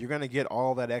you're going to get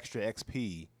all that extra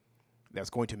XP. That's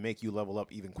going to make you level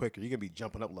up even quicker. You're gonna be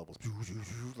jumping up levels,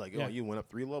 like Yeah. oh, you went up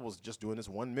 3 levels just doing this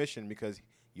one mission because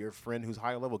your friend who's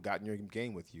higher level got in your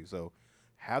game with you. So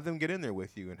have them get in there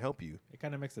with you and help you. It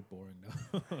kind of makes it boring,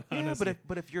 though. Yeah, honestly.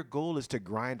 but if your goal is to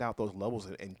grind out those levels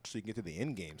and so you can get to the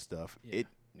end game stuff, Yeah.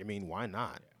 why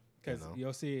not? Because You know?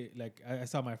 you'll see, like, I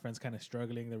saw my friends kind of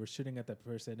struggling. They were shooting at that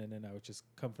person, and then I would just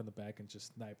come from the back and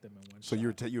just snipe them in one So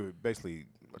shot. you were basically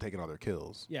taking all their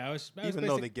kills, Yeah, I was even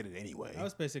though they get it anyway. I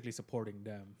was basically supporting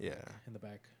them. Yeah. In the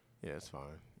back, Yeah, it's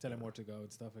fine. telling them where to go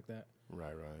and stuff like that.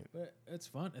 Right. But it's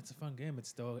fun. It's a fun game. It's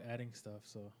still adding stuff.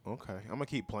 So Okay, I'm gonna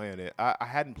keep playing it. I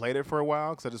hadn't played it for a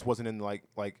while because I just wasn't in like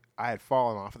I had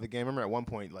fallen off of the game. I remember at one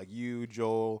point like you,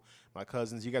 Joel, my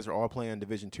cousins, you guys are all playing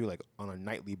Division 2 like on a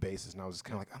nightly basis, and I was just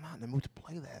kind of like I'm not in the mood to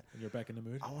play that. when you're back in the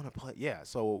mood. I want to play. Yeah,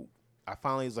 so I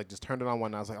finally just just turned it on one.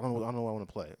 And I was like I don't know what I want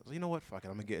to play. I was like, you know what? Fuck it.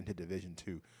 I'm gonna get into Division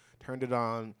 2. Turned it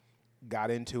on, got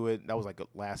into it. That was like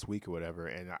last week or whatever,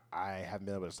 and I haven't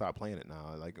been able to stop playing it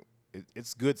now. Like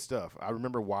it's good stuff. I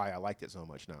remember why I liked it so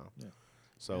much now. Yeah.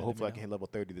 So Yeah, let hopefully I me can know. hit level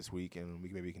 30 this week, and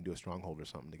maybe we can do a stronghold or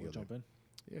something together. We'll jump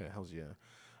in. Yeah, hell's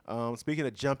yeah. Speaking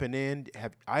of jumping in,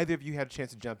 have either of you had a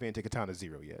chance to jump into Katana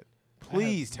Zero yet?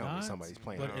 Please I tell have me not, somebody's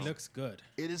playing But it. it looks good.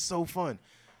 It is so fun.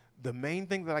 The main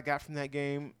thing that I got from that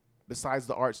game, besides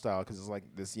the art style, because it's like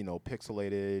this,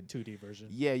 pixelated 2D version.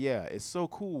 yeah, it's so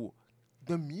cool.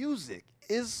 The music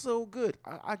is so good.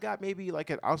 I got maybe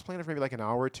I was playing it for maybe like an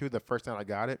hour or two the first time I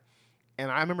got it, and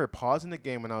I remember pausing the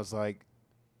game and I was like,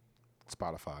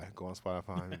 Spotify, go on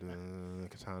Spotify,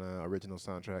 Katana original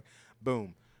soundtrack,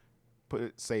 boom,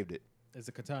 saved it. Is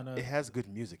the Katana? It has good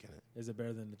music in it. Is it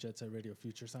better than the Jet Set Radio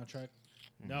Future soundtrack?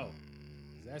 No.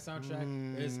 Mm, That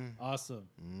soundtrack is awesome.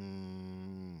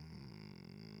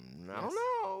 I don't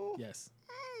know. Yes.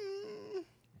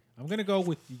 I'm gonna go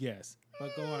with yes,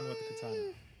 but go on with the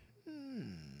katana.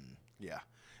 Yeah,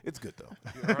 it's good though.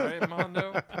 You all right,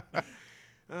 Mondo?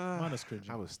 Mondo's cringy.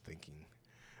 I was thinking,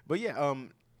 but yeah,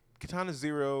 Katana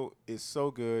Zero is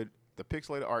so good. The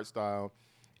pixelated art style,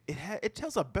 it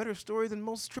tells a better story than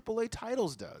most AAA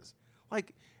titles does.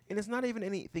 Like, and it's not even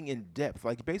anything in depth.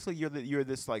 Like, basically, you're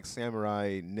this like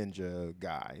samurai ninja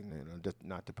guy. You know, just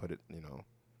not to put it,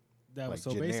 That was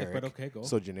like so basic, generic, but okay, go.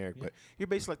 so generic. Yeah. But you're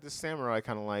basically like this samurai,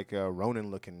 kind of like a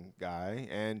Ronin-looking guy,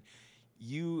 and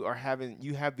you have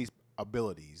these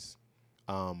abilities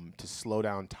to slow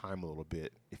down time a little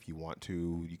bit if you want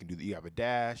to. You can do. You have a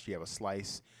dash, you have a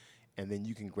slice, and then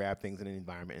you can grab things in an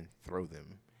environment and throw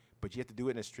them. But you have to do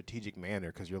it in a strategic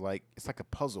manner because it's like a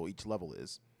puzzle. Each level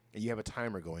is, and you have a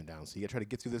timer going down. So you got to try to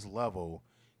get through this level,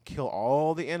 kill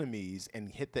all the enemies, and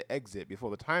hit the exit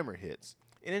before the timer hits.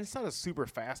 And it's not a super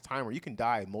fast timer. You can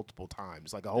die multiple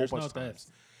times, like a whole There's bunch no of times.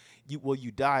 death.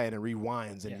 You die and it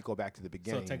rewinds and Yeah. you go back to the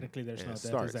beginning. So technically, there's and no it death.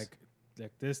 starts. It's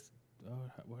like this. Oh,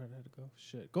 where did it go?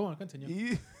 Shit. Go on,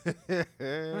 continue.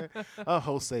 A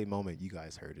Jose moment. You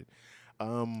guys heard it.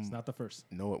 It's not the first.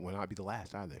 No, it will not be the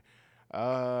last either.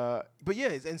 But yeah,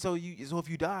 and so if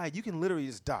you die, you can literally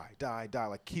just die,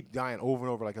 like keep dying over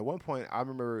and over. Like at one point, I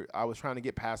remember I was trying to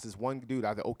get past this one dude.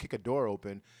 I thought, kick a door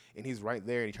open, and he's right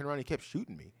there, and he turned around and he kept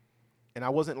shooting me, and I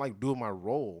wasn't like doing my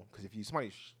roll because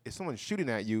if someone's shooting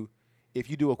at you, if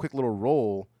you do a quick little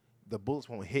roll, the bullets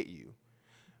won't hit you.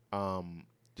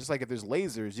 Just like if there's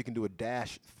lasers, you can do a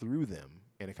dash through them,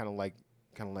 and it kind of like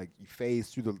you phase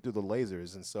through the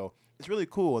lasers, and so it's really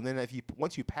cool. And then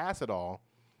once you pass it all,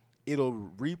 it'll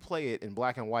replay it in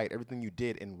black and white, everything you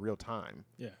did in real time.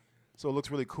 Yeah. So it looks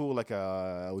really cool, like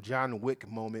a John Wick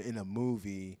moment in a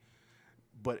movie,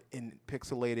 but in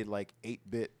pixelated like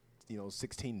 8-bit,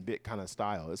 16-bit kind of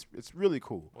style. It's really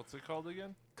cool. What's it called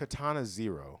again? Katana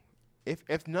Zero.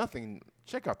 If nothing,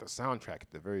 check out the soundtrack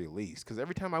at the very least, because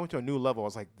every time I went to a new level, I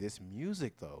was like, this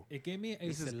music though. It gave me a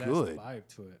This is Celeste good. vibe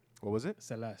to it. What was it?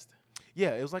 Celeste.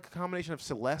 Yeah, it was like a combination of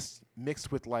Celeste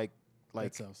mixed with like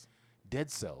Dead Cells. Dead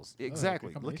Cells.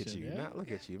 Exactly. good Look at you. combination, yeah.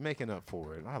 Look at you making up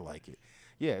for it. I like it.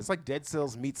 Yeah, it's like Dead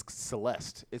Cells meets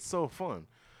Celeste. It's so fun.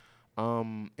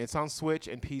 It's on Switch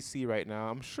and PC right now.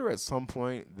 I'm sure at some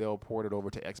point they'll port it over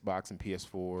to Xbox and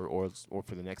PS4 or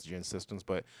for the next gen systems.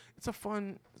 But it's a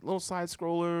fun little side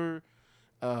scroller,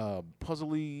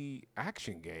 puzzly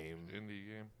action game. Indie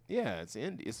game. Yeah, it's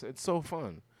indie. It's so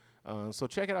fun. So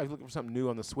check it out if you're looking for something new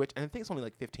on the Switch. And I think it's only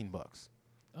like $15.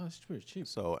 Oh, it's pretty cheap.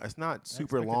 So it's not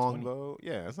super expected long 20. though.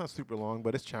 Yeah, it's not super long,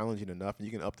 but it's challenging enough, and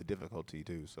you can up the difficulty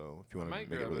too. So if you I want to might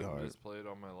make it grab really it and hard, just play it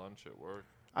on my lunch at work.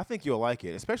 I think you'll like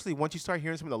it. Especially once you start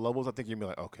hearing some of the levels, I think you'll be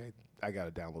like, okay, I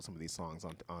gotta download some of these songs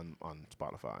on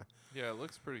Spotify. Yeah, it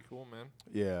looks pretty cool, man.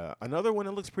 Yeah, another one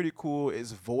that looks pretty cool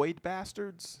is Void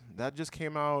Bastards. That just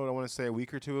came out, I want to say a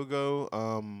week or two ago.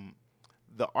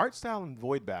 The art style in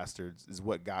Void Bastards is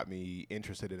what got me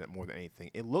interested in it more than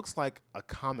anything. It looks like a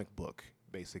comic book,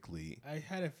 basically. I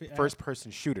had a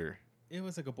First-person shooter. It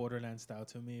was like a Borderlands style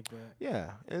to me, but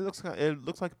Yeah, it looks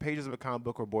like pages of a comic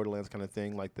book or Borderlands kind of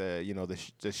thing, like the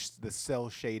cell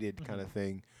shaded kind of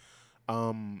thing.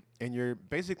 And you're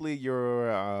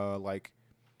like,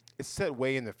 it's set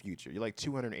way in the future. You're like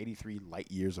 283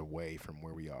 light years away from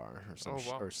where we are,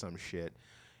 or some shit.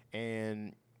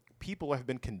 And people have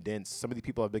been condensed. Some of the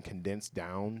people have been condensed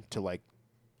down to like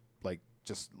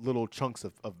just little chunks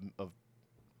of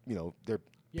they're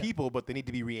people, but they need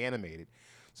to be reanimated.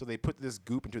 So they put this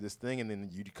goop into this thing, and then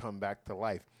you come back to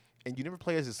life. And you never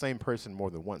play as the same person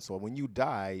more than once. So when you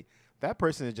die, that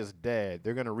person is just dead.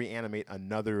 They're gonna reanimate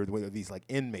another one of these like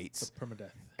inmates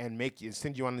permadeath. and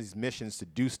send you on these missions to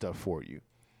do stuff for you.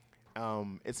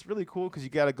 It's really cool because you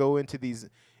got to go into these.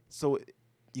 So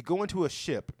you go into a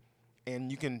ship, and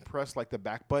you can press like the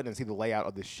back button and see the layout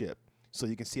of the ship. So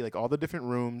you can see like all the different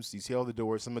rooms. You see all the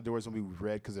doors. Some of the doors will be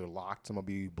red because they're locked. Some will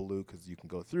be blue because you can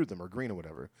go through them, or green or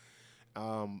whatever.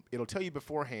 It'll tell you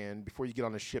beforehand, before you get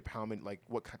on the ship,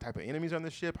 what type of enemies are on the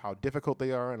ship, how difficult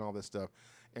they are, and all this stuff.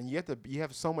 And you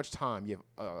have so much time. You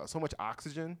have so much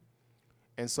oxygen,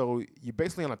 and so you're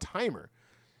basically on a timer.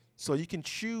 So you can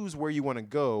choose where you want to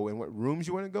go and what rooms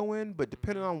you want to go in, but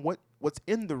depending on what's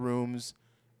in the rooms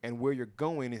and where you're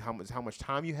going and how much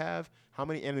time you have, how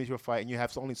many enemies you'll fight, and you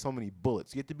have only so many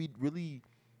bullets. You have to be really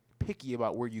picky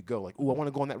about where you go. Like, I want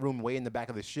to go in that room way in the back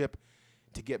of the ship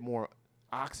to get more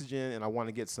oxygen, and I want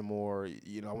to get some more,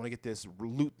 I want to get this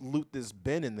loot this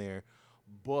bin in there,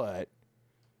 but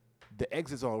the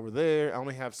exits are over there. I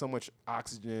only have so much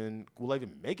oxygen. Will I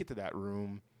even make it to that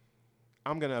room?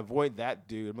 I'm gonna avoid that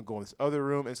dude. I'm gonna go in this other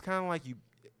room. It's kind of like you.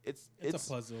 It's a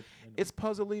puzzle. It's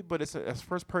puzzly, but it's a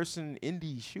first person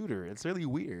indie shooter. It's really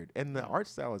weird, and the art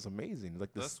style is amazing.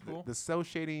 Like That's cool. the cell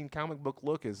shading comic book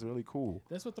look is really cool.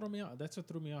 That's what threw me off. That's what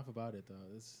threw me off about it,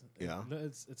 though. Yeah.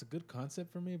 It's a good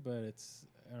concept for me, but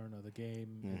I don't know, the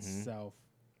game itself.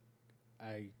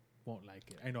 I won't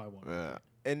like it. I know I won't. Like it.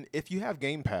 And if you have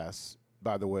Game Pass,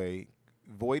 by the way,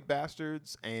 Void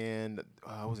Bastards and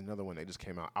what was another one that just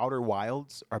came out? Outer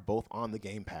Wilds are both on the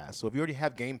Game Pass. So if you already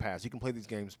have Game Pass, you can play these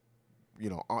games,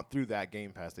 through that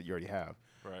Game Pass that you already have.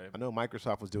 Right. I know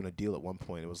Microsoft was doing a deal at one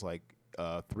point. It was like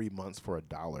 3 months for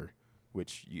 $1,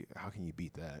 which how can you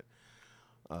beat that?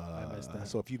 I missed that.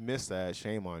 So if you missed that,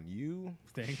 shame on you.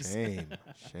 Thanks.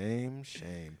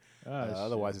 Shame. Oh,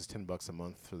 Otherwise, it's $10 a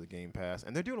month for the Game Pass,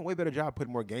 and they're doing a way better job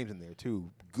putting more games in there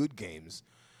too. Good games.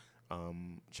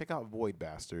 Check out Void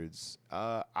Bastards.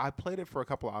 I played it for a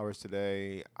couple hours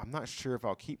today. I'm not sure if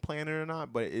I'll keep playing it or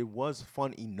not, but it was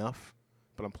fun enough.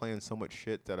 But I'm playing so much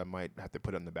shit that I might have to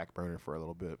put it on the back burner for a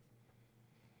little bit.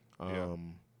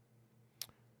 One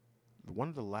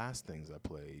of the last things I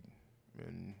played,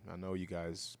 and I know you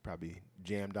guys probably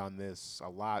jammed on this a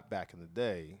lot back in the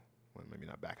day. Well, maybe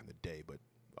not back in the day, but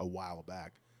a while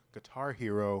back. Guitar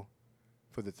Hero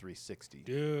for the 360.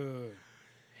 Dude.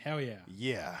 Hell yeah.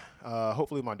 Yeah.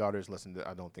 Hopefully my daughter's listened to,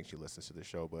 I don't think she listens to the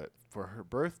show, but for her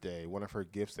birthday, one of her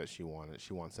gifts that she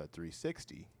wants that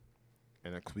 360.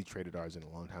 And we traded ours in a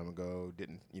long time ago. I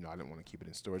didn't want to keep it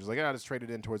in storage. I was like, I just traded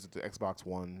it in towards the Xbox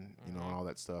One, and all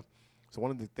that stuff. So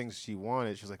one of the things she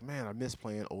wanted, she was like, man, I miss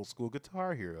playing old school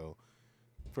Guitar Hero.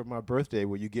 For my birthday,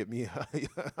 will you get me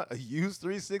a used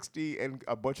 360 and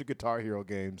a bunch of Guitar Hero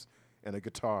games and a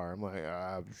guitar? I'm like,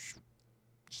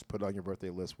 just put it on your birthday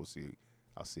list. We'll see.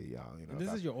 I'll see y'all. And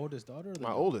this is your oldest daughter?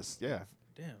 My oldest, yeah.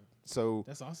 Damn. So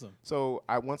that's awesome. So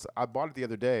I bought it the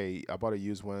other day. I bought a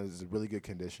used one. It's in really good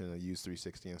condition, a used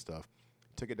 360 and stuff.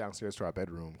 Took it downstairs to our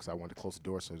bedroom because I wanted to close the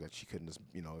door so that she couldn't just,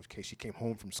 in case she came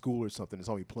home from school or something, it's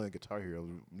only playing Guitar Hero.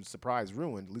 Surprise,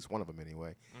 ruined, at least one of them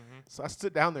anyway. Mm-hmm. So I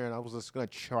stood down there and I was just going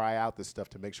to try out this stuff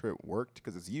to make sure it worked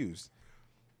because it's used.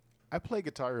 I played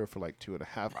Guitar Hero for like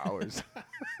 2.5 hours.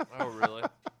 Oh, really?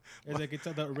 Is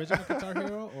it the original Guitar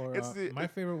Hero? Or my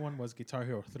favorite one was Guitar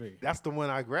Hero 3. That's the one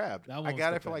I grabbed. I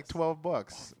got it for like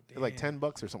 $12. Like $10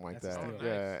 or something like That's that. a steal.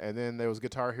 Yeah. And then there was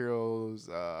Guitar Heroes,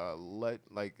 it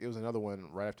was another one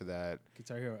right after that.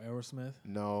 Guitar Hero Aerosmith?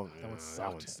 No, that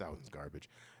one's garbage.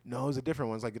 No, it was a different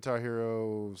one. It's like Guitar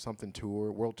Hero something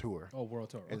tour, World Tour. Oh, World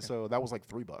Tour. And so that was like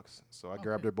 $3. So I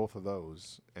grabbed her both of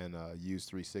those and used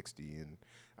 360. And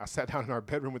I sat down in our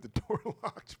bedroom with the door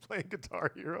locked playing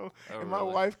Guitar Hero. And my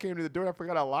wife came to the door. I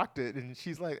forgot I locked it. And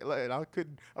she's like and I was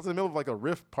in the middle of like a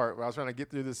riff part where I was trying to get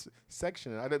through this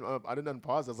section. And I didn't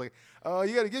unpause. I was like,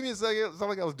 you got to give me a second. It sounded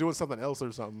like I was doing something else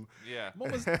or something. Yeah.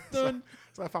 What was done?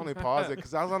 So I finally paused it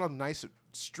because I was on a nice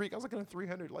streak. I was like in a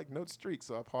 300 note streak.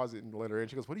 So I paused it and let her in.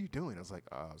 She goes, "What are you doing?" I was like,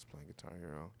 "I was playing Guitar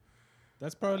Hero."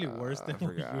 That's probably worse than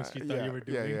what you thought you were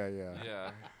doing.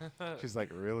 Yeah. She's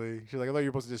like, "Really?" She's like, "I thought you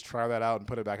were supposed to just try that out and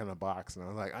put it back in the box." And I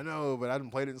was like, "I know, but I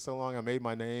hadn't played it in so long. I made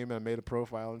my name and I made a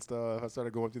profile and stuff. I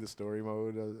started going through the story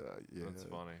mode." That's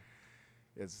funny.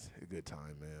 It's a good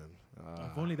time, man.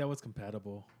 If only that was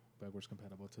backwards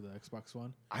compatible to the Xbox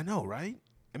One. I know, right?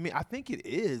 I mean, I think it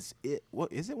is.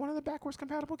 Is it one of the backwards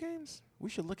compatible games? We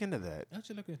should look into that. I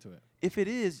should look into it. If it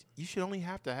is, you should only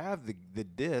have to have the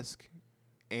disc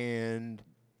and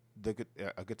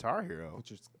a Guitar Hero,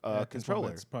 Which is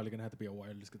controller. It's probably gonna have to be a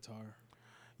wireless guitar.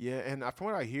 Yeah, and from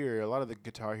what I hear, a lot of the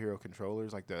Guitar Hero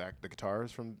controllers, like the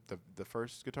guitars from the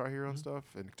first Guitar Hero and stuff,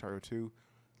 and Guitar Hero 2,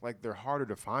 like they're harder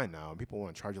to find now. People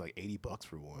want to charge you like $80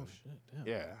 for one. Oh shit! Damn.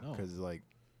 Yeah, because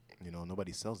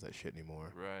nobody sells that shit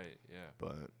anymore. Right. Yeah.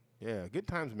 But yeah, good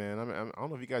times, man. I don't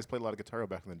know if you guys played a lot of Guitar Hero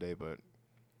back in the day, but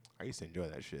I used to enjoy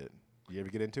that shit. You ever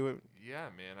get into it? Yeah,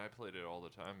 man. I played it all the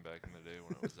time back in the day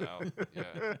when it was out.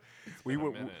 Yeah.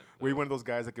 Were you one of those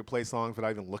guys that could play songs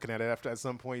without even looking at it after at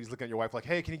some point? You just looking at your wife like,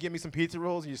 "Hey, can you get me some pizza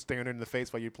rolls?" And you're staring her in the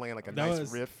face while you're playing like a nice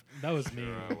riff. That was me.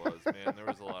 Sure I was, man. There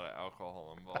was a lot of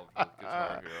alcohol involved with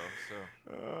Guitar Hero.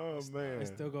 So. Oh, man. I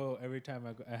still go every time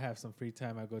I have some free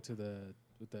time. I go to the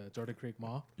Jordan Creek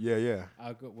Mall. Yeah.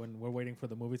 I'll go when we're waiting for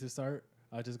the movie to start.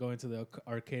 I'll just go into the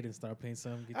arcade and start playing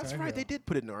some Guitar That's Hero. right. They did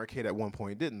put it in the arcade at one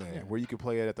point, didn't they? Yeah. Where you could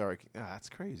play it at the arcade. That's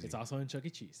crazy. It's also in Chuck E.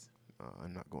 Cheese.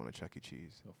 I'm not going to Chuck E.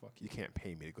 Cheese. Oh, fuck You can't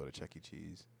pay me to go to Chuck E.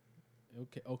 Cheese.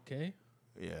 Okay.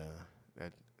 Yeah.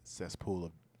 That cesspool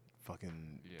of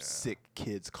fucking sick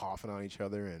kids coughing on each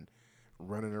other and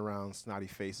running around snotty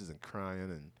faces and crying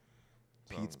and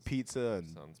pizza and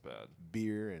sounds bad.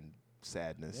 beer and They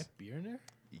sadness. have beer in there?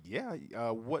 Yeah.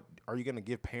 What are you gonna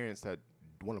give parents that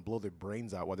want to blow their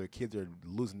brains out while their kids are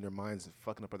losing their minds and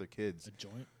fucking up other kids? A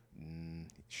joint.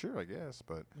 Sure, I guess,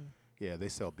 but yeah, they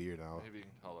sell beer now. Maybe in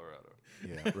Colorado.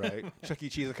 Yeah, right. Chuck E.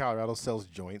 Cheese in Colorado sells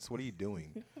joints. What are you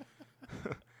doing?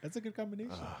 That's a good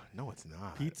combination. No, it's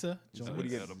not. Pizza, So joint. what do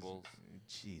you get? Edibles.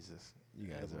 Jesus, you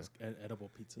guys are. Edible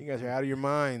pizza. You guys are out of your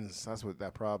minds. That's what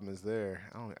that problem is there.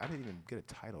 I didn't even get a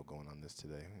title going on this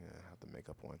today. I have to make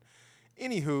up one.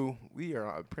 Anywho, we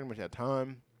are pretty much at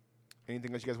time.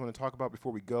 Anything else you guys want to talk about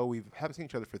before we go? We haven't seen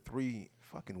each other for 3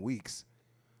 fucking weeks.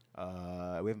 We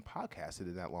haven't podcasted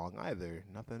in that long either.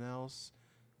 Nothing else.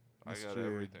 I got Mr.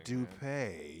 everything,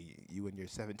 Dupay, you and your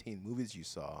 17 movies you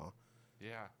saw.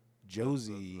 Yeah.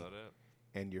 Josie That's about it.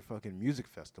 and your fucking music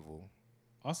festival.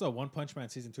 Also, One Punch Man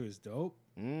season 2 is dope,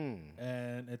 Mm.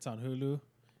 and it's on Hulu.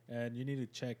 And you need to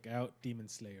check out Demon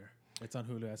Slayer. It's on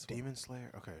Hulu as well. Demon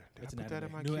Slayer. Okay, did It's I an put that in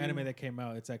anime. my New queue? anime that came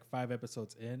out. It's like 5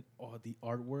 episodes in. Oh, the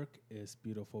artwork is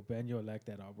beautiful. Ben, you'll like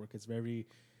that artwork. It's very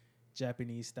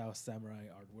Japanese style samurai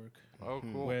artwork Oh,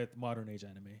 cool. with modern age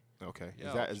anime. Okay, Yeah,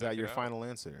 is that I'll is that check your it out. final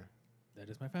answer? That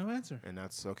is my final answer. And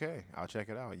that's okay. I'll check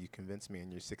it out. You convinced me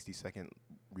in your 60-second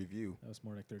review. That was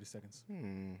more like 30 seconds.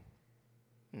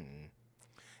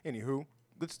 Anywho,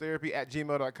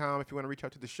 goodstherapy@gmail.com. If you want to reach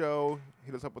out to the show,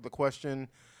 hit us up with a question.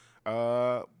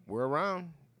 We're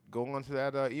around. Go on to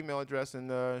that email address and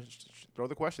throw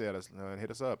the question at us and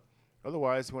hit us up.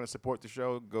 Otherwise, if you want to support the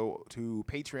show, go to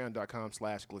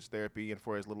patreon.com/glitchtherapy. And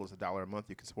for as little as $1 a month,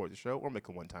 you can support the show or make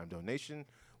a one-time donation.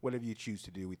 Whatever you choose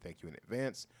to do, we thank you in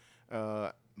advance.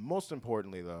 Most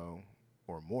importantly, though,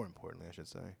 or more importantly, I should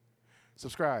say,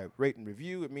 subscribe, rate, and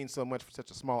review. It means so much for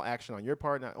such a small action on your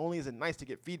part. Not only is it nice to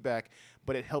get feedback,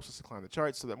 but it helps us to climb the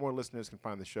charts so that more listeners can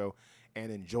find the show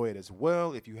and enjoy it as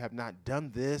well. If you have not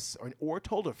done this or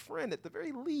told a friend at the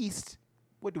very least,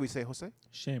 what do we say, Jose?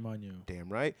 Shame on you. Damn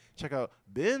right. Check out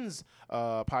Ben's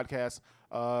podcast.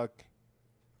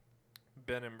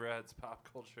 Ben and Brad's Pop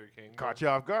Culture Kingdom. Caught you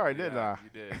off guard, didn't Yeah, I? you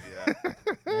did, yeah.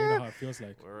 Now you know how it feels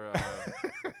like. We're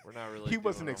not really. He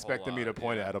wasn't doing a whole expecting me to lot,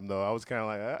 point yeah. at him, though. I was kind of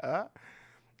like,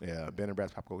 Yeah, Ben and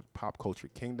Brad's Pop Culture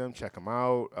Kingdom. Check them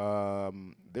out.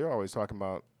 They're always talking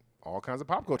about all kinds of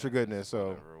pop culture goodness. So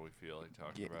Whatever we feel like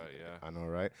talking about, yeah. I know,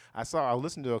 right? I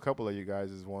listened to a couple of you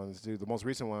guys' ones, too. The most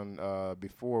recent one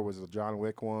before was the John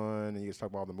Wick one, and you guys talk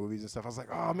about all the movies and stuff. I was like,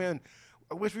 oh, man,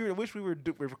 I wish we were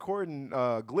recording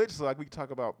Glitch so like we could talk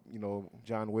about,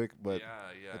 John Wick, but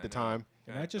yeah, at the time,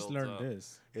 And I just learned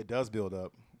this. it does build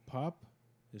up. Pop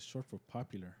is short for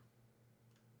popular.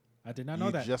 I did not know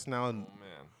You that. just now... Oh man.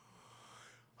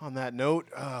 On that note,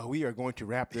 we are going to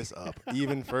wrap this up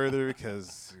even further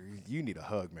because you need a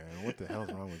hug, man. What the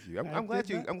hell's wrong with you? I'm glad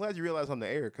you realized on the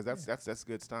air because that's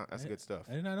good stuff. That's good stuff.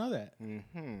 I did not know that.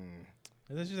 Hmm.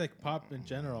 That's just like pop in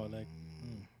general. Like,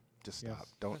 Just stop.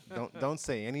 Yes. Don't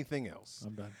say anything else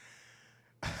I'm done.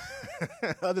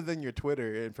 other than your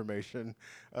Twitter information.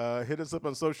 Hit us up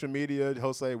on social media.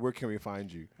 Jose, where can we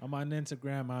find you? I'm on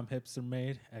Instagram. I'm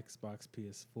hipstermade. Xbox,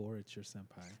 PS4. It's your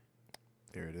senpai.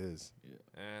 There it is.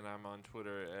 And I'm on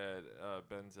Twitter at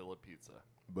Benzilla Pizza.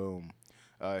 Boom.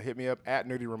 Hit me up at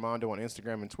Nerdy Ramondo on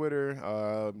Instagram and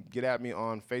Twitter. Get at me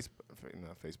on Facebook,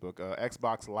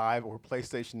 Xbox Live or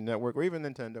PlayStation Network or even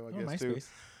Nintendo, I guess, too.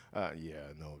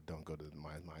 MySpace. No, don't go to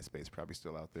MySpace. Probably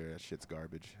still out there. That shit's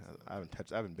garbage. I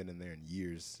haven't been in there in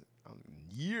years.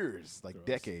 Like Gross.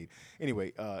 decade.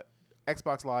 Anyway,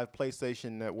 Xbox Live,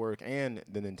 PlayStation Network, and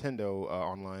the Nintendo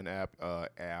online app.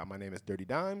 My name is Dirty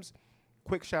Dimes.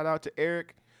 Quick shout out to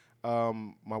Eric.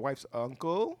 My wife's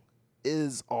uncle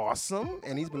is awesome,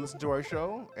 and he's been listening to our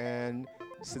show. And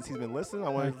since he's been listening, I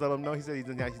wanted to let him know. He said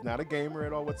he's not a gamer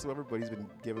at all whatsoever, but he's been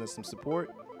giving us some support.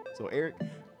 So Eric,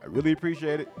 I really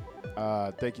appreciate it.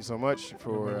 Thank you so much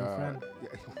for. You're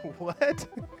my new What?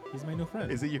 He's my new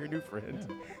friend. Is he your new friend?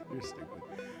 You're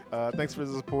stupid. Thanks for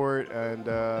the support, and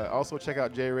also check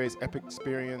out J Ray's Epic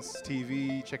Experience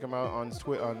TV. Check him out on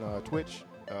Twitch,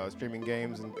 streaming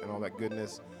games and all that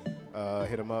goodness.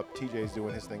 Hit him up. TJ's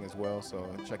doing his thing as well, so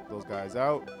check those guys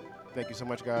out. Thank you so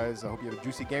much, guys. I hope you have a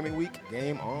juicy gaming week.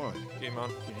 Game on. Game on.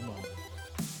 Game on.